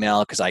with an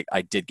email because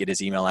I did get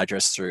his email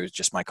address through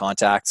just my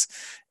contacts.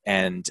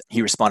 And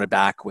he responded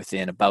back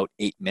within about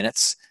 8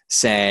 minutes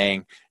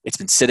saying, it's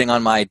been sitting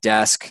on my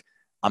desk.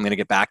 I'm going to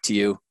get back to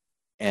you.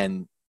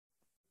 And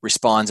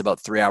responds about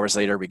 3 hours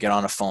later. We get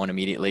on a phone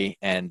immediately.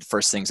 And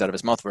first things out of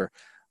his mouth were,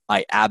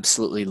 I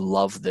absolutely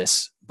love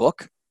this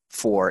book.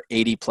 For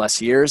 80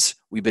 plus years,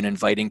 we've been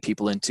inviting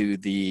people into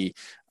the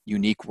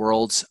unique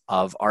worlds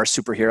of our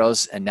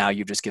superheroes. And now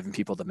you've just given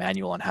people the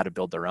manual on how to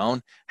build their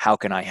own. How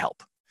can I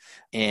help?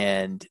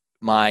 And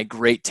my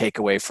great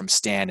takeaway from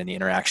Stan and the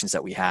interactions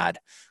that we had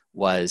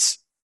was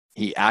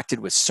he acted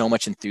with so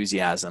much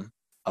enthusiasm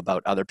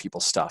about other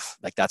people's stuff.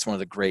 Like that's one of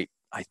the great,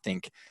 I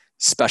think,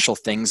 special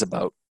things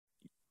about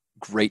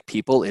great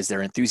people is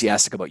they're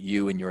enthusiastic about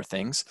you and your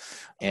things.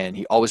 And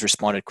he always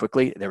responded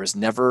quickly. There was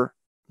never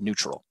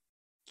neutral.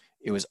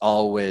 It was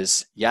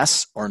always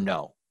yes or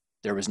no.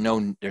 There's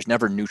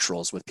never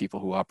neutrals with people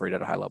who operate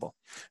at a high level.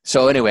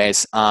 So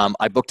anyways,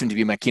 I booked him to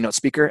be my keynote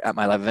speaker at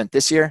my live event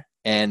this year.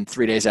 And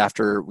 3 days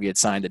after we had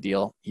signed the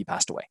deal, he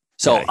passed away.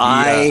 So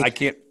I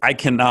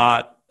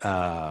cannot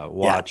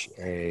watch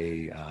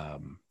a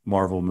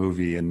Marvel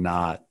movie and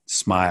not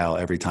smile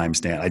every time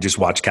Stan. I just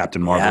watched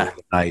Captain Marvel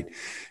tonight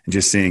and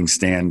just seeing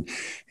Stan.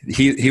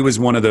 He was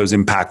one of those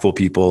impactful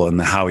people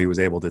and how he was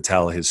able to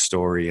tell his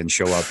story and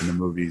show up in the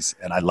movies.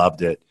 And I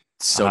loved it.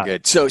 So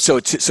good. So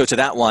to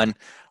that one,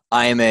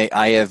 I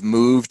have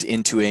moved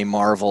into a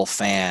Marvel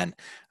fan,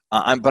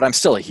 but I'm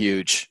still a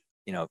huge,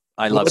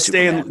 I love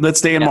Superman. Let's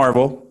stay in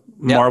Marvel.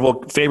 Yep.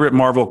 Marvel, favorite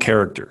Marvel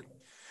character.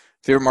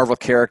 Favorite Marvel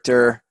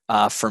character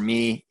for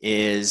me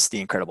is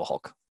the Incredible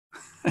Hulk.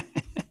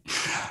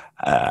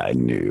 I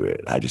knew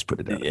it. I just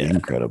put it down. The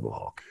Incredible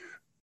Hulk.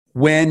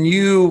 When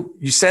you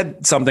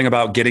said something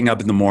about getting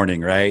up in the morning,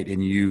 right?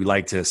 And you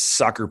like to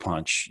sucker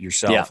punch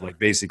yourself, like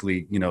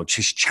basically,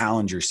 just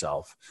challenge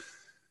yourself.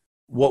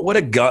 What would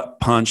a gut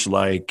punch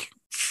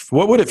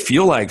what would it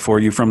feel like for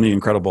you from the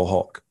Incredible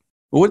Hulk?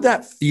 What would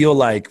that feel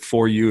like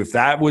for you if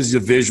that was the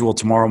visual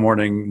tomorrow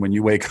morning when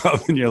you wake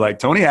up and you're like,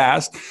 Tony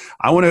asked,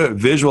 I want to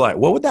visualize.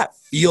 What would that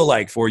feel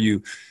like for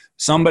you?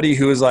 Somebody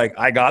who is like,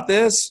 I got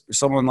this, or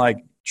someone like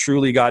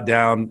truly got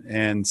down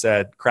and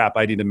said, crap,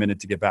 I need a minute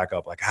to get back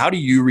up. Like, how do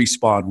you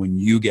respond when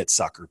you get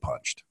sucker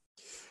punched?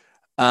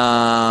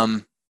 I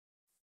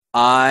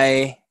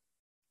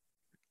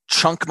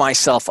chunk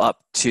myself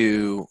up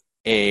to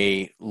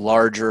a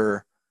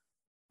larger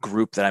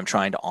group that I'm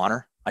trying to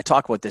honor. I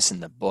talk about this in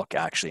the book,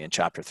 actually, in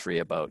chapter 3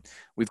 about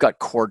we've got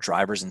core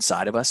drivers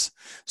inside of us.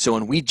 So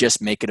when we just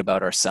make it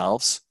about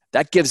ourselves,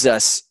 that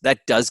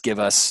does give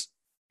us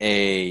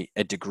a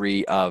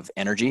degree of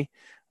energy.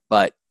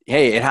 But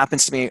hey, it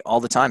happens to me all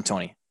the time,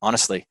 Tony.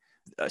 Honestly,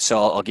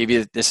 I'll give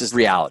you, this is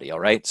reality. All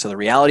right. So the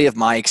reality of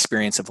my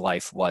experience of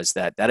life was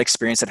that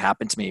experience that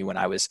happened to me when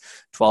I was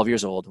 12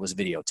 years old was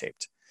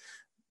videotaped.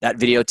 That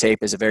videotape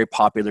is a very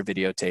popular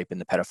videotape in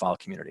the pedophile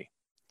community.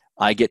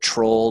 I get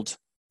trolled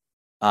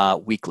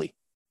weekly,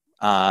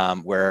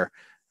 where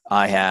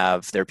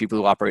there are people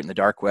who operate in the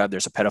dark web.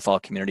 There's a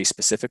pedophile community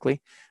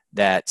specifically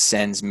that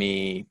sends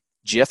me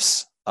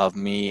GIFs of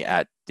me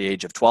at the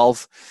age of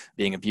 12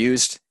 being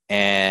abused.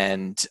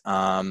 And,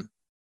 I'm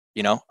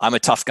a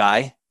tough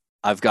guy.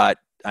 I've got,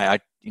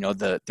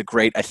 the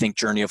great, I think,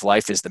 journey of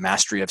life is the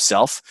mastery of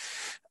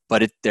self,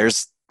 but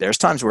there's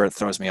times where it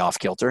throws me off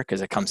kilter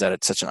because it comes out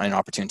at such an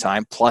inopportune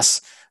time.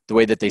 Plus the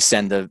way that they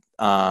send the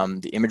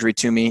imagery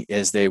to me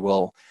is they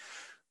will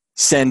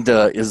send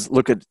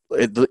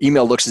the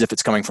email looks as if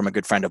it's coming from a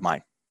good friend of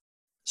mine.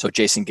 So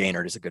Jason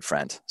Gaynard is a good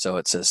friend. So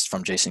it says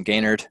from Jason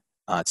Gaynard.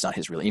 It's not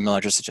his real email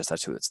address. It's just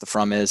that's who it's the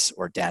from is,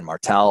 or Dan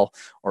Martell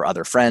or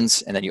other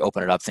friends. And then you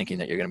open it up thinking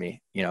that you're going to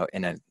be,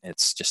 and then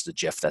it's just a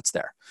GIF that's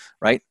there.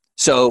 Right.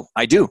 So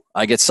I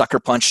get sucker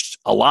punched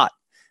a lot,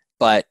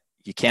 but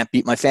you can't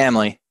beat my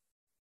family.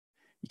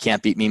 You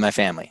can't beat me, my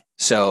family.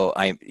 So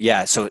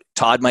so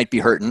Todd might be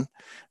hurting,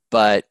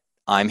 but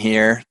I'm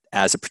here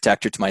as a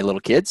protector to my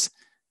little kids.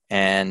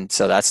 And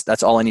so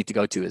that's all I need to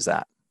go to is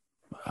that.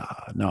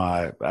 No,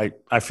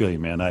 I feel you,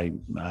 man.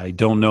 I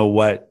don't know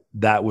what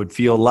that would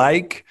feel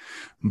like,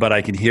 but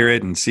I can hear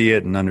it and see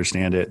it and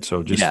understand it.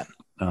 So just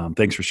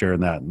thanks for sharing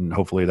that. And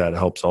hopefully that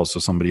helps also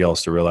somebody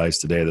else to realize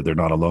today that they're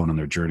not alone on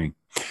their journey.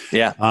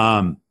 Yeah.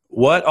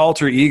 What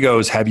alter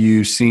egos have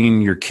you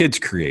seen your kids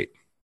create?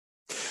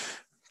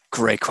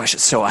 Great question.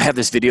 So I have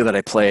this video that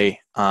I play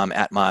when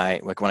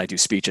I do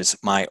speeches.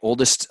 My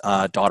oldest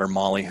daughter,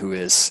 Molly, who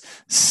is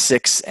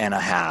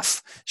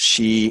 6.5,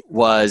 she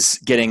was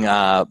getting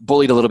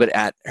bullied a little bit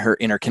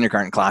in her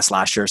kindergarten class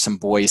last year. Some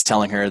boys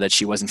telling her that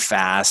she wasn't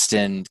fast,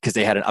 and because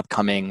they had an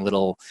upcoming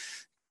little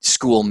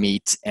school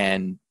meet,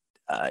 and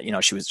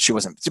she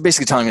wasn't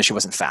basically telling her she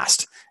wasn't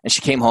fast. And she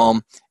came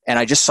home, and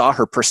I just saw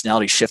her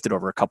personality shifted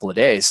over a couple of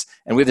days.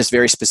 And we have this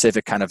very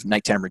specific kind of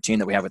nighttime routine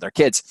that we have with our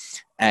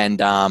kids,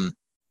 and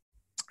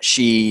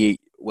she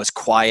was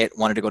quiet,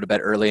 wanted to go to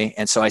bed early.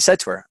 And so I said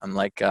to her,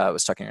 I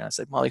was talking to her, and I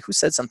said, Molly, who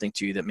said something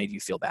to you that made you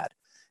feel bad?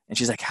 And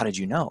she's like, how did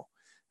you know?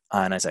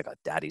 And I was like, oh,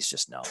 daddies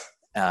just know.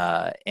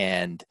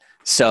 And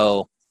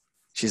so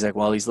she's like,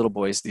 well, these other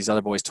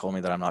boys told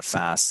me that I'm not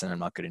fast and I'm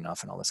not good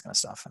enough and all this kind of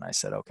stuff. And I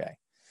said, okay.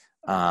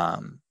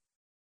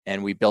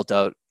 And we built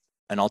out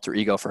an alter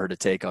ego for her to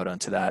take out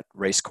onto that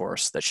race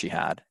course that she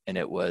had. And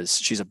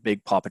she's a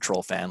big Paw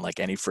Patrol fan, like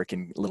any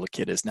freaking little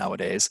kid is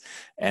nowadays.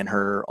 And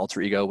her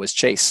alter ego was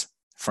Chase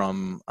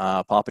from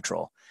Paw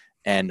Patrol.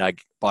 And I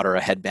bought her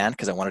a headband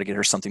because I wanted to get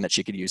her something that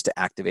she could use to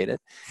activate it.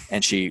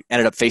 And she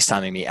ended up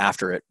FaceTiming me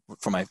after it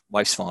from my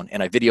wife's phone.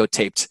 And I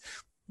videotaped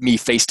me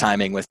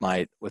FaceTiming with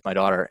my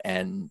daughter.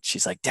 And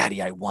she's like,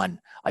 Daddy, I won.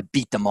 I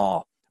beat them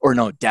all. Or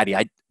no, Daddy,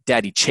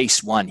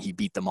 Chase won. He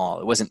beat them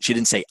all. She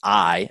didn't say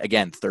I,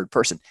 again, third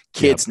person.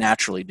 Kids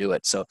naturally do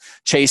it. So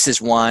Chase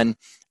is one.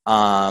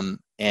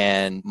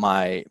 And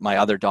my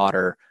other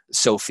daughter,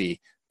 Sophie,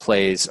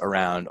 plays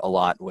around a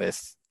lot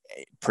with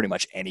pretty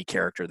much any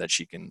character that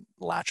she can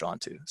latch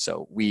onto.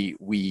 So we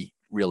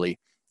really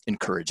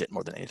encourage it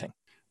more than anything.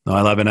 No,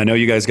 I love it. I know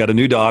you guys got a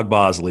new dog,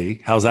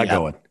 Bosley. How's that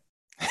going?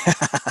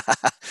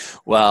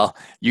 Well,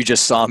 you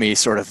just saw me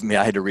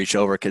I had to reach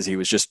over because he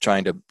was just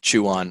trying to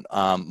chew on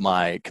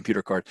my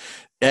computer cord.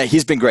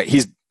 He's been great.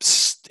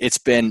 It's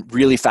been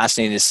really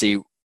fascinating to see.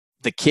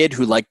 The kid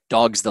who liked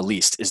dogs the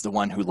least is the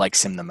one who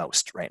likes him the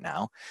most right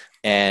now.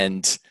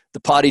 And the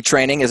potty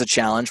training is a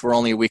challenge. We're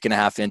only a week and a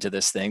half into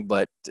this thing,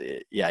 but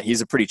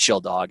he's a pretty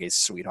chill dog. He's a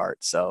sweetheart.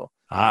 So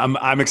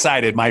I'm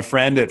excited. My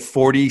friend at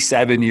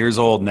 47 years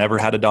old never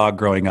had a dog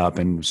growing up.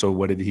 And so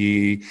what did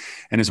he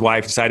and his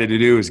wife decided to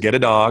do is get a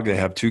dog. They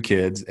have 2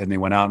 kids and they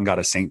went out and got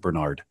a Saint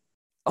Bernard.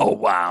 Oh,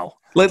 wow.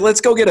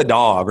 Let's go get a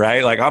dog,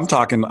 right? Like I'm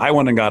talking, I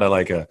went and got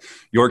a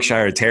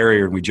Yorkshire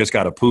Terrier and we just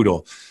got a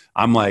poodle.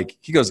 I'm like,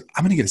 he goes,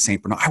 I'm going to get a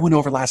Saint Bernard. I went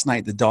over last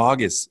night. The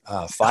dog is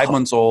 5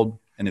 months old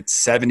and it's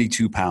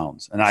 72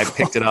 pounds. And I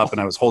picked it up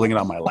and I was holding it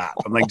on my lap.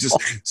 I'm like,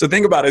 so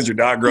think about it as your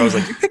dog grows,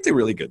 like you picked a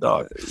really good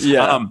dog.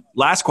 Yeah.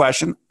 Last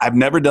question. I've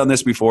never done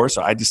this before.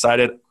 So I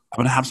decided I'm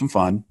going to have some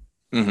fun.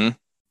 Mm-hmm.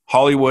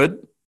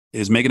 Hollywood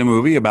is making a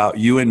movie about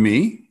you and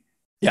me.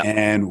 Yeah.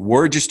 And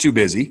we're just too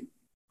busy.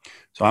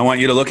 So I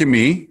want you to look at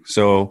me.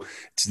 So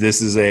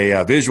this is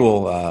a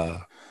visual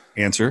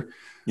answer.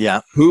 Yeah.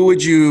 Who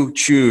would you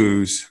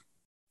choose?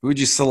 Who would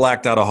you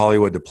select out of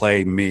Hollywood to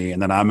play me? And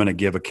then I'm going to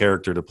give a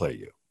character to play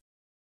you.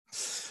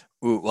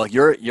 Ooh, well,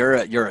 you're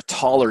a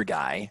taller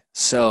guy.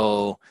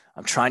 So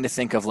I'm trying to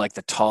think of like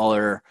the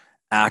taller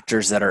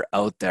actors that are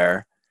out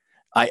there.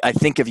 I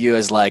think of you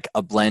as like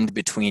a blend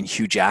between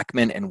Hugh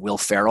Jackman and Will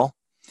Ferrell.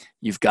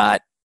 You've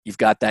got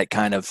that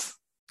kind of,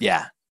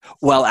 yeah.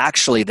 Well,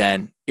 actually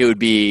then it would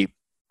be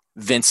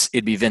Vince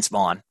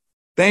Vaughn.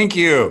 Thank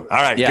you.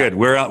 All right, good.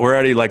 We're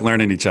already like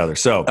learning each other.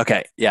 So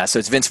okay, yeah. So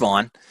it's Vince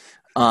Vaughn,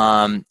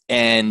 and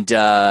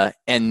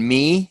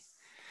me,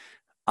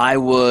 I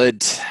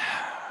would.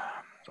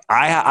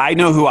 I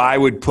know who I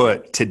would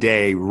put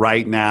today,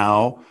 right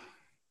now,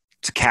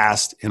 to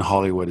cast in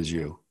Hollywood as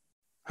you.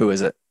 Who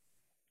is it?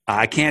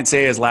 I can't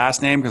say his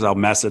last name because I'll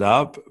mess it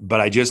up, but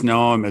I just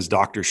know him as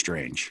Doctor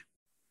Strange.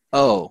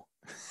 Oh,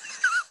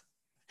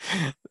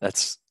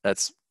 that's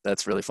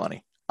really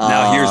funny.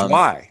 Now, here's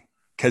why.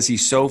 Because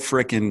he's so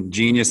freaking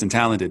genius and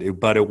talented.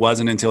 But it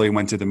wasn't until he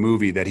went to the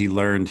movie that he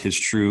learned his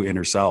true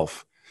inner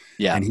self.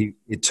 Yeah. And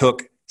it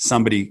took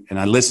somebody, and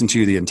I listened to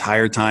you the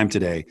entire time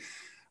today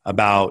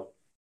about,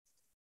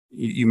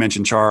 you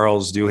mentioned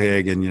Charles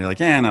Duhigg, and you're like,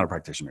 not a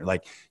practitioner.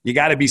 Like, you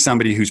got to be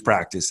somebody who's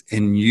practiced.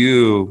 And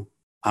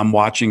I'm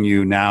watching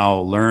you now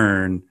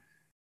learn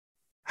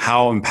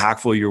how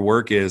impactful your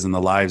work is in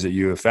the lives that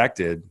you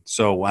affected.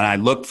 So when I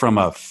look from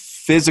a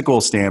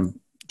physical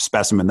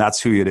specimen,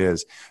 that's who it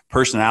is.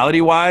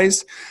 Personality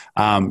wise,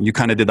 you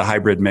kind of did the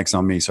hybrid mix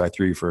on me. So I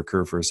threw you for a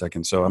curve for a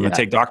second. So I'm going to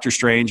take Doctor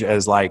Strange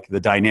as like the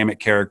dynamic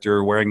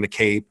character wearing the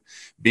cape,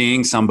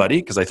 being somebody,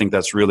 because I think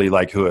that's really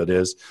like who it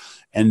is.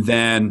 And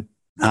then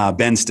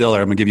Ben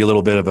Stiller. I'm gonna give you a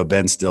little bit of a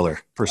Ben Stiller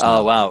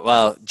personality. Oh wow!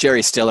 Well,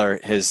 Jerry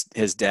Stiller, his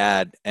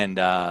dad, and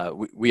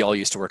we all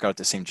used to work out at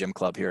the same gym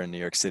club here in New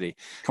York City.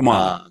 Come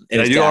on,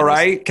 did I do all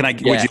right?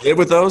 Would you live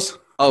with those?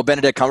 Oh,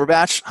 Benedict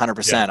Cumberbatch,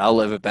 100%. Yeah. I'll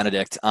live with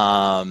Benedict.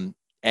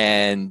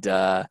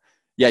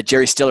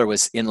 Jerry Stiller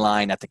was in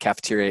line at the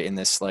cafeteria in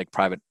this like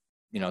private,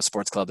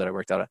 sports club that I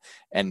worked out at,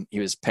 and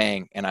he was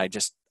paying, and I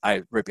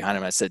right behind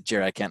him. I said,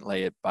 Jerry, I can't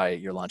lay it by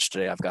your lunch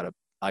today. I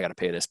got to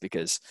pay this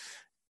because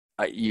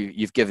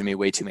you've given me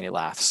way too many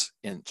laughs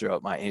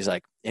throughout my. And he's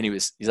like,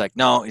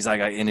 no, he's like,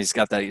 and he's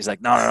got that. He's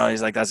like, no.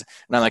 He's like, that's,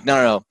 and I'm like,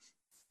 no,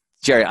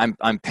 Jerry,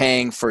 I'm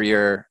paying for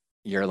your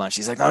lunch.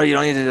 He's like, no, you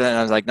don't need to do that. And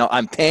I was like, no,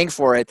 I'm paying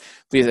for it,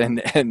 please.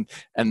 And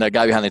the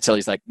guy behind the till,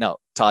 he's like, no,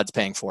 Todd's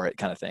paying for it,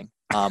 kind of thing.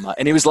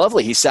 And he was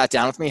lovely. He sat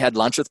down with me, had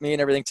lunch with me,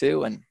 and everything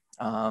too. And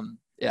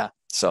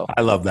so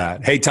I love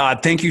that. Hey,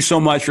 Todd, thank you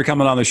so much for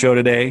coming on the show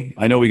today.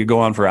 I know we could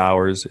go on for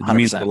hours. It 100%.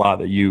 Means a lot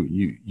that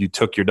you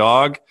took your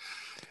dog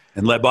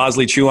and let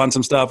Bosley chew on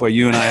some stuff while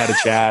you and I had a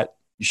chat.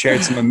 You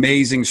shared some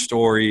amazing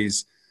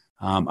stories.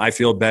 I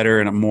feel better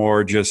and I'm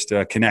more just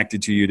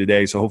connected to you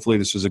today. So hopefully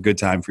this was a good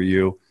time for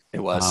you. It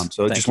was.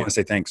 So I just want to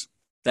say thanks.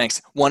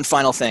 Thanks. One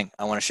final thing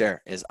I want to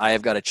share is I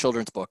have got a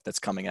children's book that's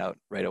coming out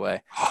right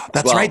away.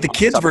 That's right. The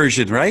kids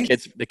version, right?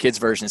 The kids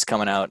version is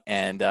coming out.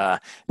 And that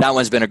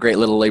one's been a great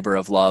little labor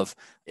of love.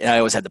 I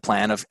always had the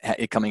plan of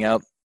it coming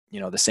out,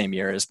 the same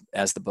year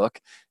as the book.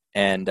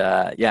 And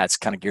it's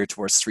kind of geared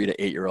towards 3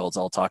 to 8 year olds,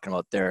 all talking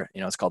about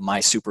it's called My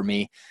Super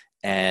Me.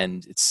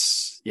 And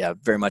it's,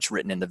 very much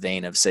written in the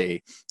vein of,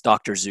 say,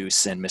 Dr.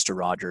 Zeus and Mr.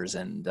 Rogers.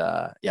 And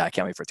I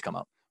can't wait for it to come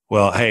out.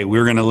 Well, hey,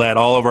 we're going to let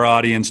all of our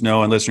audience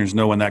know and listeners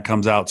know when that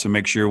comes out. So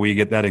make sure we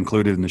get that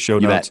included in the show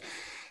notes. Bet.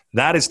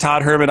 That is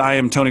Todd Herman. I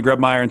am Tony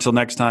Grebmeier. Until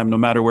next time, no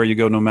matter where you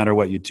go, no matter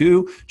what you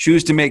do,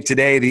 choose to make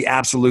today the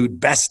absolute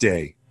best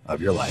day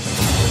of your life.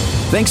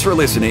 Thanks for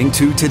listening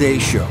to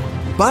today's show.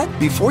 But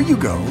before you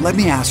go, let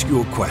me ask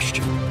you a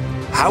question.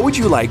 How would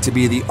you like to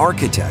be the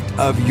architect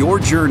of your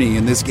journey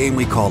in this game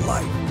we call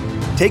life?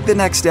 Take the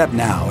next step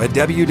now at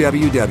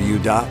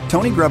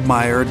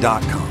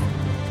www.tonygrebmeier.com.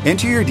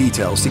 Enter your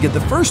details to get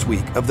the first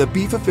week of the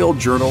Be Fulfilled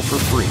Journal for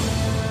free.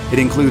 It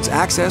includes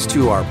access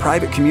to our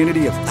private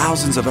community of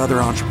thousands of other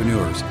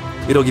entrepreneurs.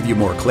 It'll give you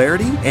more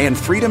clarity and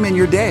freedom in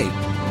your day,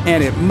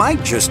 and it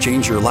might just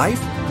change your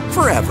life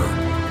forever.